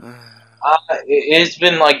 It's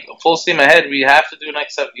been like full steam ahead. We have to do an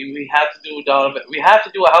X. We have to do We have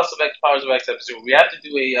to do a House of X, Powers of X episode. We have to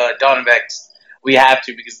do a Dawn of X. We have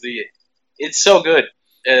to because it's so good.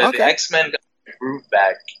 The X-Men got their groove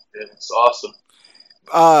back. It's awesome.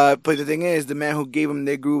 But the thing is, the man who gave them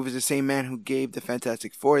their groove is the same man who gave the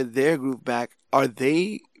Fantastic Four their groove back. Are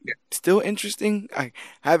they still interesting? I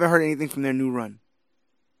haven't heard anything from their new run.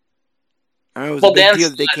 I know it was a big deal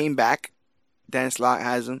that they came back. Dan Slott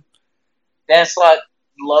has them. Dan Slott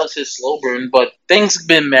loves his slow burn, but things have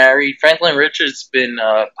been married. Franklin Richards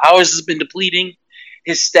powers has been depleting.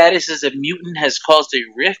 His status as a mutant has caused a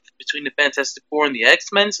rift between the Fantastic Four and the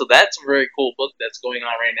X-Men, so that's a very cool book that's going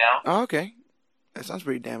on right now. Oh, okay. That sounds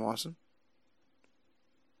pretty damn awesome.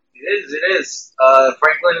 It is.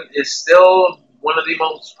 Franklin is still one of the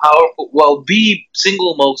most powerful, the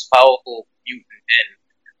single most powerful mutant and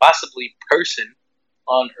possibly person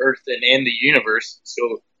on Earth and in the universe,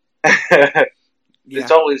 so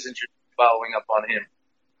it's always interesting following up on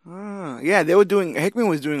him. Yeah, Hickman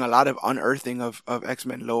was doing a lot of unearthing of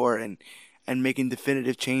X-Men lore and making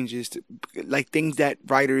definitive changes to like things that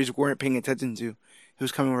writers weren't paying attention to. He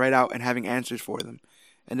was coming right out and having answers for them,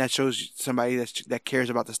 and that shows somebody that cares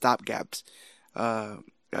about the stopgaps.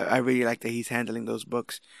 I really like that he's handling those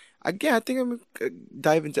books. I think I'm gonna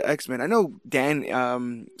dive into X-Men. I know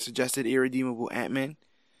Dan suggested Irredeemable Ant-Man.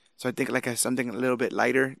 So I think like as something a little bit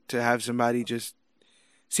lighter to have somebody just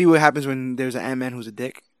see what happens when there's an Ant-Man who's a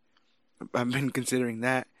dick. I've been considering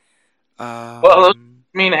that. Well, I Um,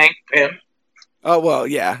 mean Hank Pym. oh well,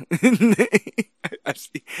 yeah.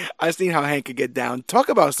 I've seen how Hank could get down. Talk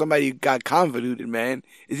about somebody who got convoluted, man.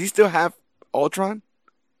 Is he still half Ultron?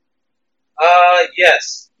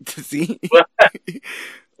 Yes. See, Well,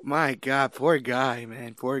 my God, poor guy,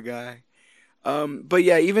 man, poor guy. But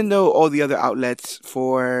yeah, even though all the other outlets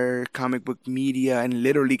for comic book media and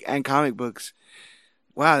literally and comic books,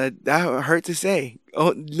 wow, that hurt to say.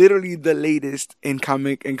 Oh, literally the latest in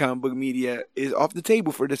comic book media is off the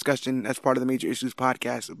table for discussion as part of the Major Issues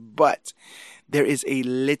podcast. But there is a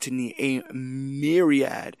litany, a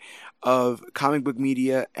myriad of comic book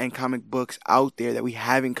media and comic books out there that we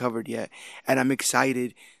haven't covered yet. And I'm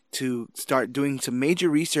excited to start doing some major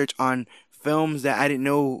research on films that I didn't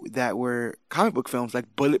know that were comic book films,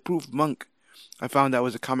 like Bulletproof Monk. I found that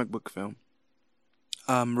was a comic book film.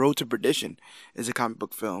 Road to Perdition is a comic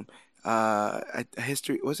book film. A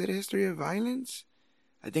history was it a history of violence?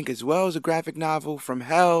 I think as well as a graphic novel From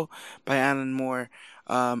Hell by Alan Moore.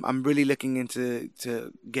 I'm really looking into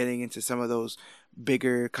to getting into some of those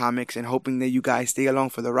bigger comics and hoping that you guys stay along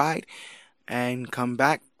for the ride and come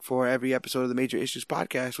back for every episode of the Major Issues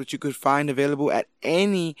podcast, which you could find available at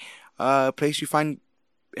any place you find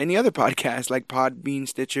any other podcast like Podbean,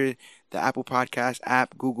 Stitcher, the Apple Podcast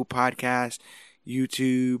app, Google Podcast,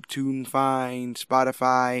 YouTube, TuneFind,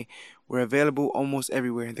 Spotify. We're available almost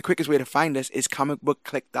everywhere. The quickest way to find us is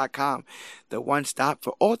comicbookclick.com, the one stop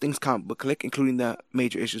for all things comic book click, including the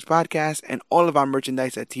Major Issues podcast and all of our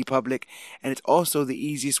merchandise at TeePublic. And it's also the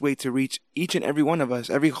easiest way to reach each and every one of us,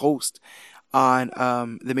 every host on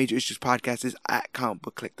the Major Issues podcast is at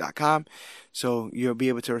comicbookclick.com. So you'll be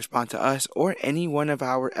able to respond to us or any one of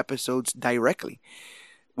our episodes directly.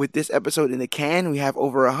 With this episode in the can, we have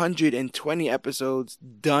over 120 episodes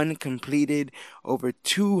done, completed, over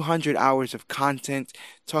 200 hours of content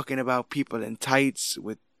talking about people in tights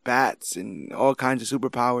with bats and all kinds of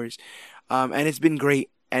superpowers. And it's been great.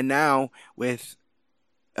 And now, with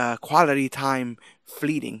quality time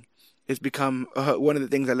fleeting, it's become one of the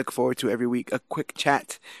things I look forward to every week. A quick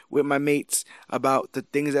chat with my mates about the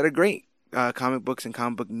things that are great, comic books and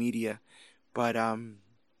comic book media. But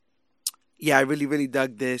yeah, I really, really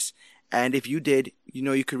dug this. And if you did, you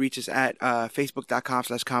know you could reach us at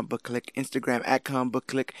facebook.com/comicbookclick, Instagram at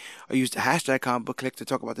comicbookclick, or use the hashtag comicbookclick to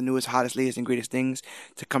talk about the newest, hottest, latest, and greatest things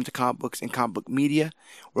to come to comic books and comic book media.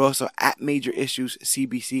 We're also at Major Issues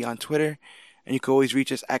CBC on Twitter. And you can always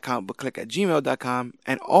reach us at comicbookclick@gmail.com.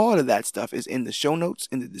 And all of that stuff is in the show notes,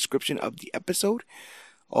 in the description of the episode.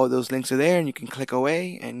 All those links are there, and you can click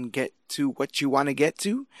away and get to what you want to get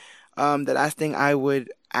to. The last thing I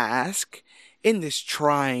would ask in this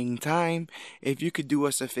trying time, if you could do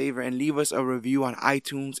us a favor and leave us a review on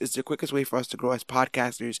iTunes. It's the quickest way for us to grow as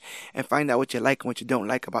podcasters and find out what you like and what you don't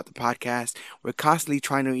like about the podcast. We're constantly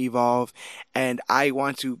trying to evolve, and I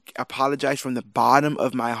want to apologize from the bottom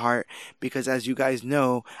of my heart because, as you guys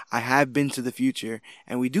know, I have been to the future,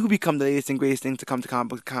 and we do become the latest and greatest thing to come to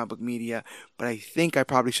comic book media, but I think I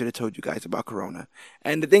probably should have told you guys about Corona.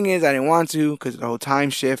 And the thing is, I didn't want to because of the whole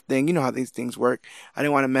time shift thing. You know how these things work. I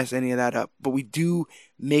didn't want to mess any of that up. But we do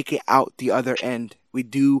make it out the other end. We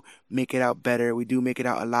do make it out better. We do make it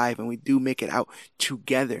out alive, and we do make it out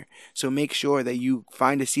together. So make sure that you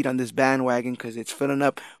find a seat on this bandwagon because it's filling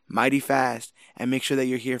up mighty fast. And make sure that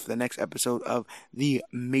you're here for the next episode of the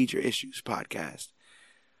Major Issues podcast.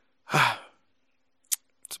 That's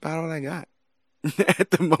about all I got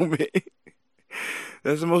at the moment.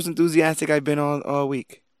 That's the most enthusiastic I've been all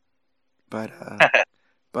week. But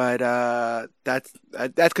that's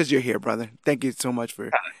because you're here, brother. Thank you so much for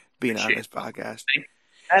being on this podcast. Thank you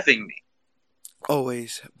for having me.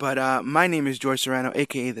 Always. But my name is George Serrano,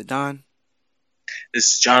 aka The Don.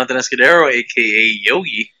 This is Jonathan Escudero, aka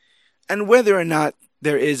Yogi. And whether or not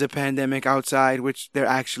there is a pandemic outside, which there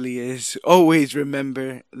actually is, always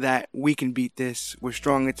remember that we can beat this. We're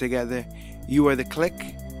stronger together. You are the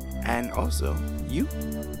click, and also you,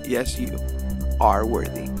 yes, you are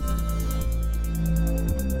worthy.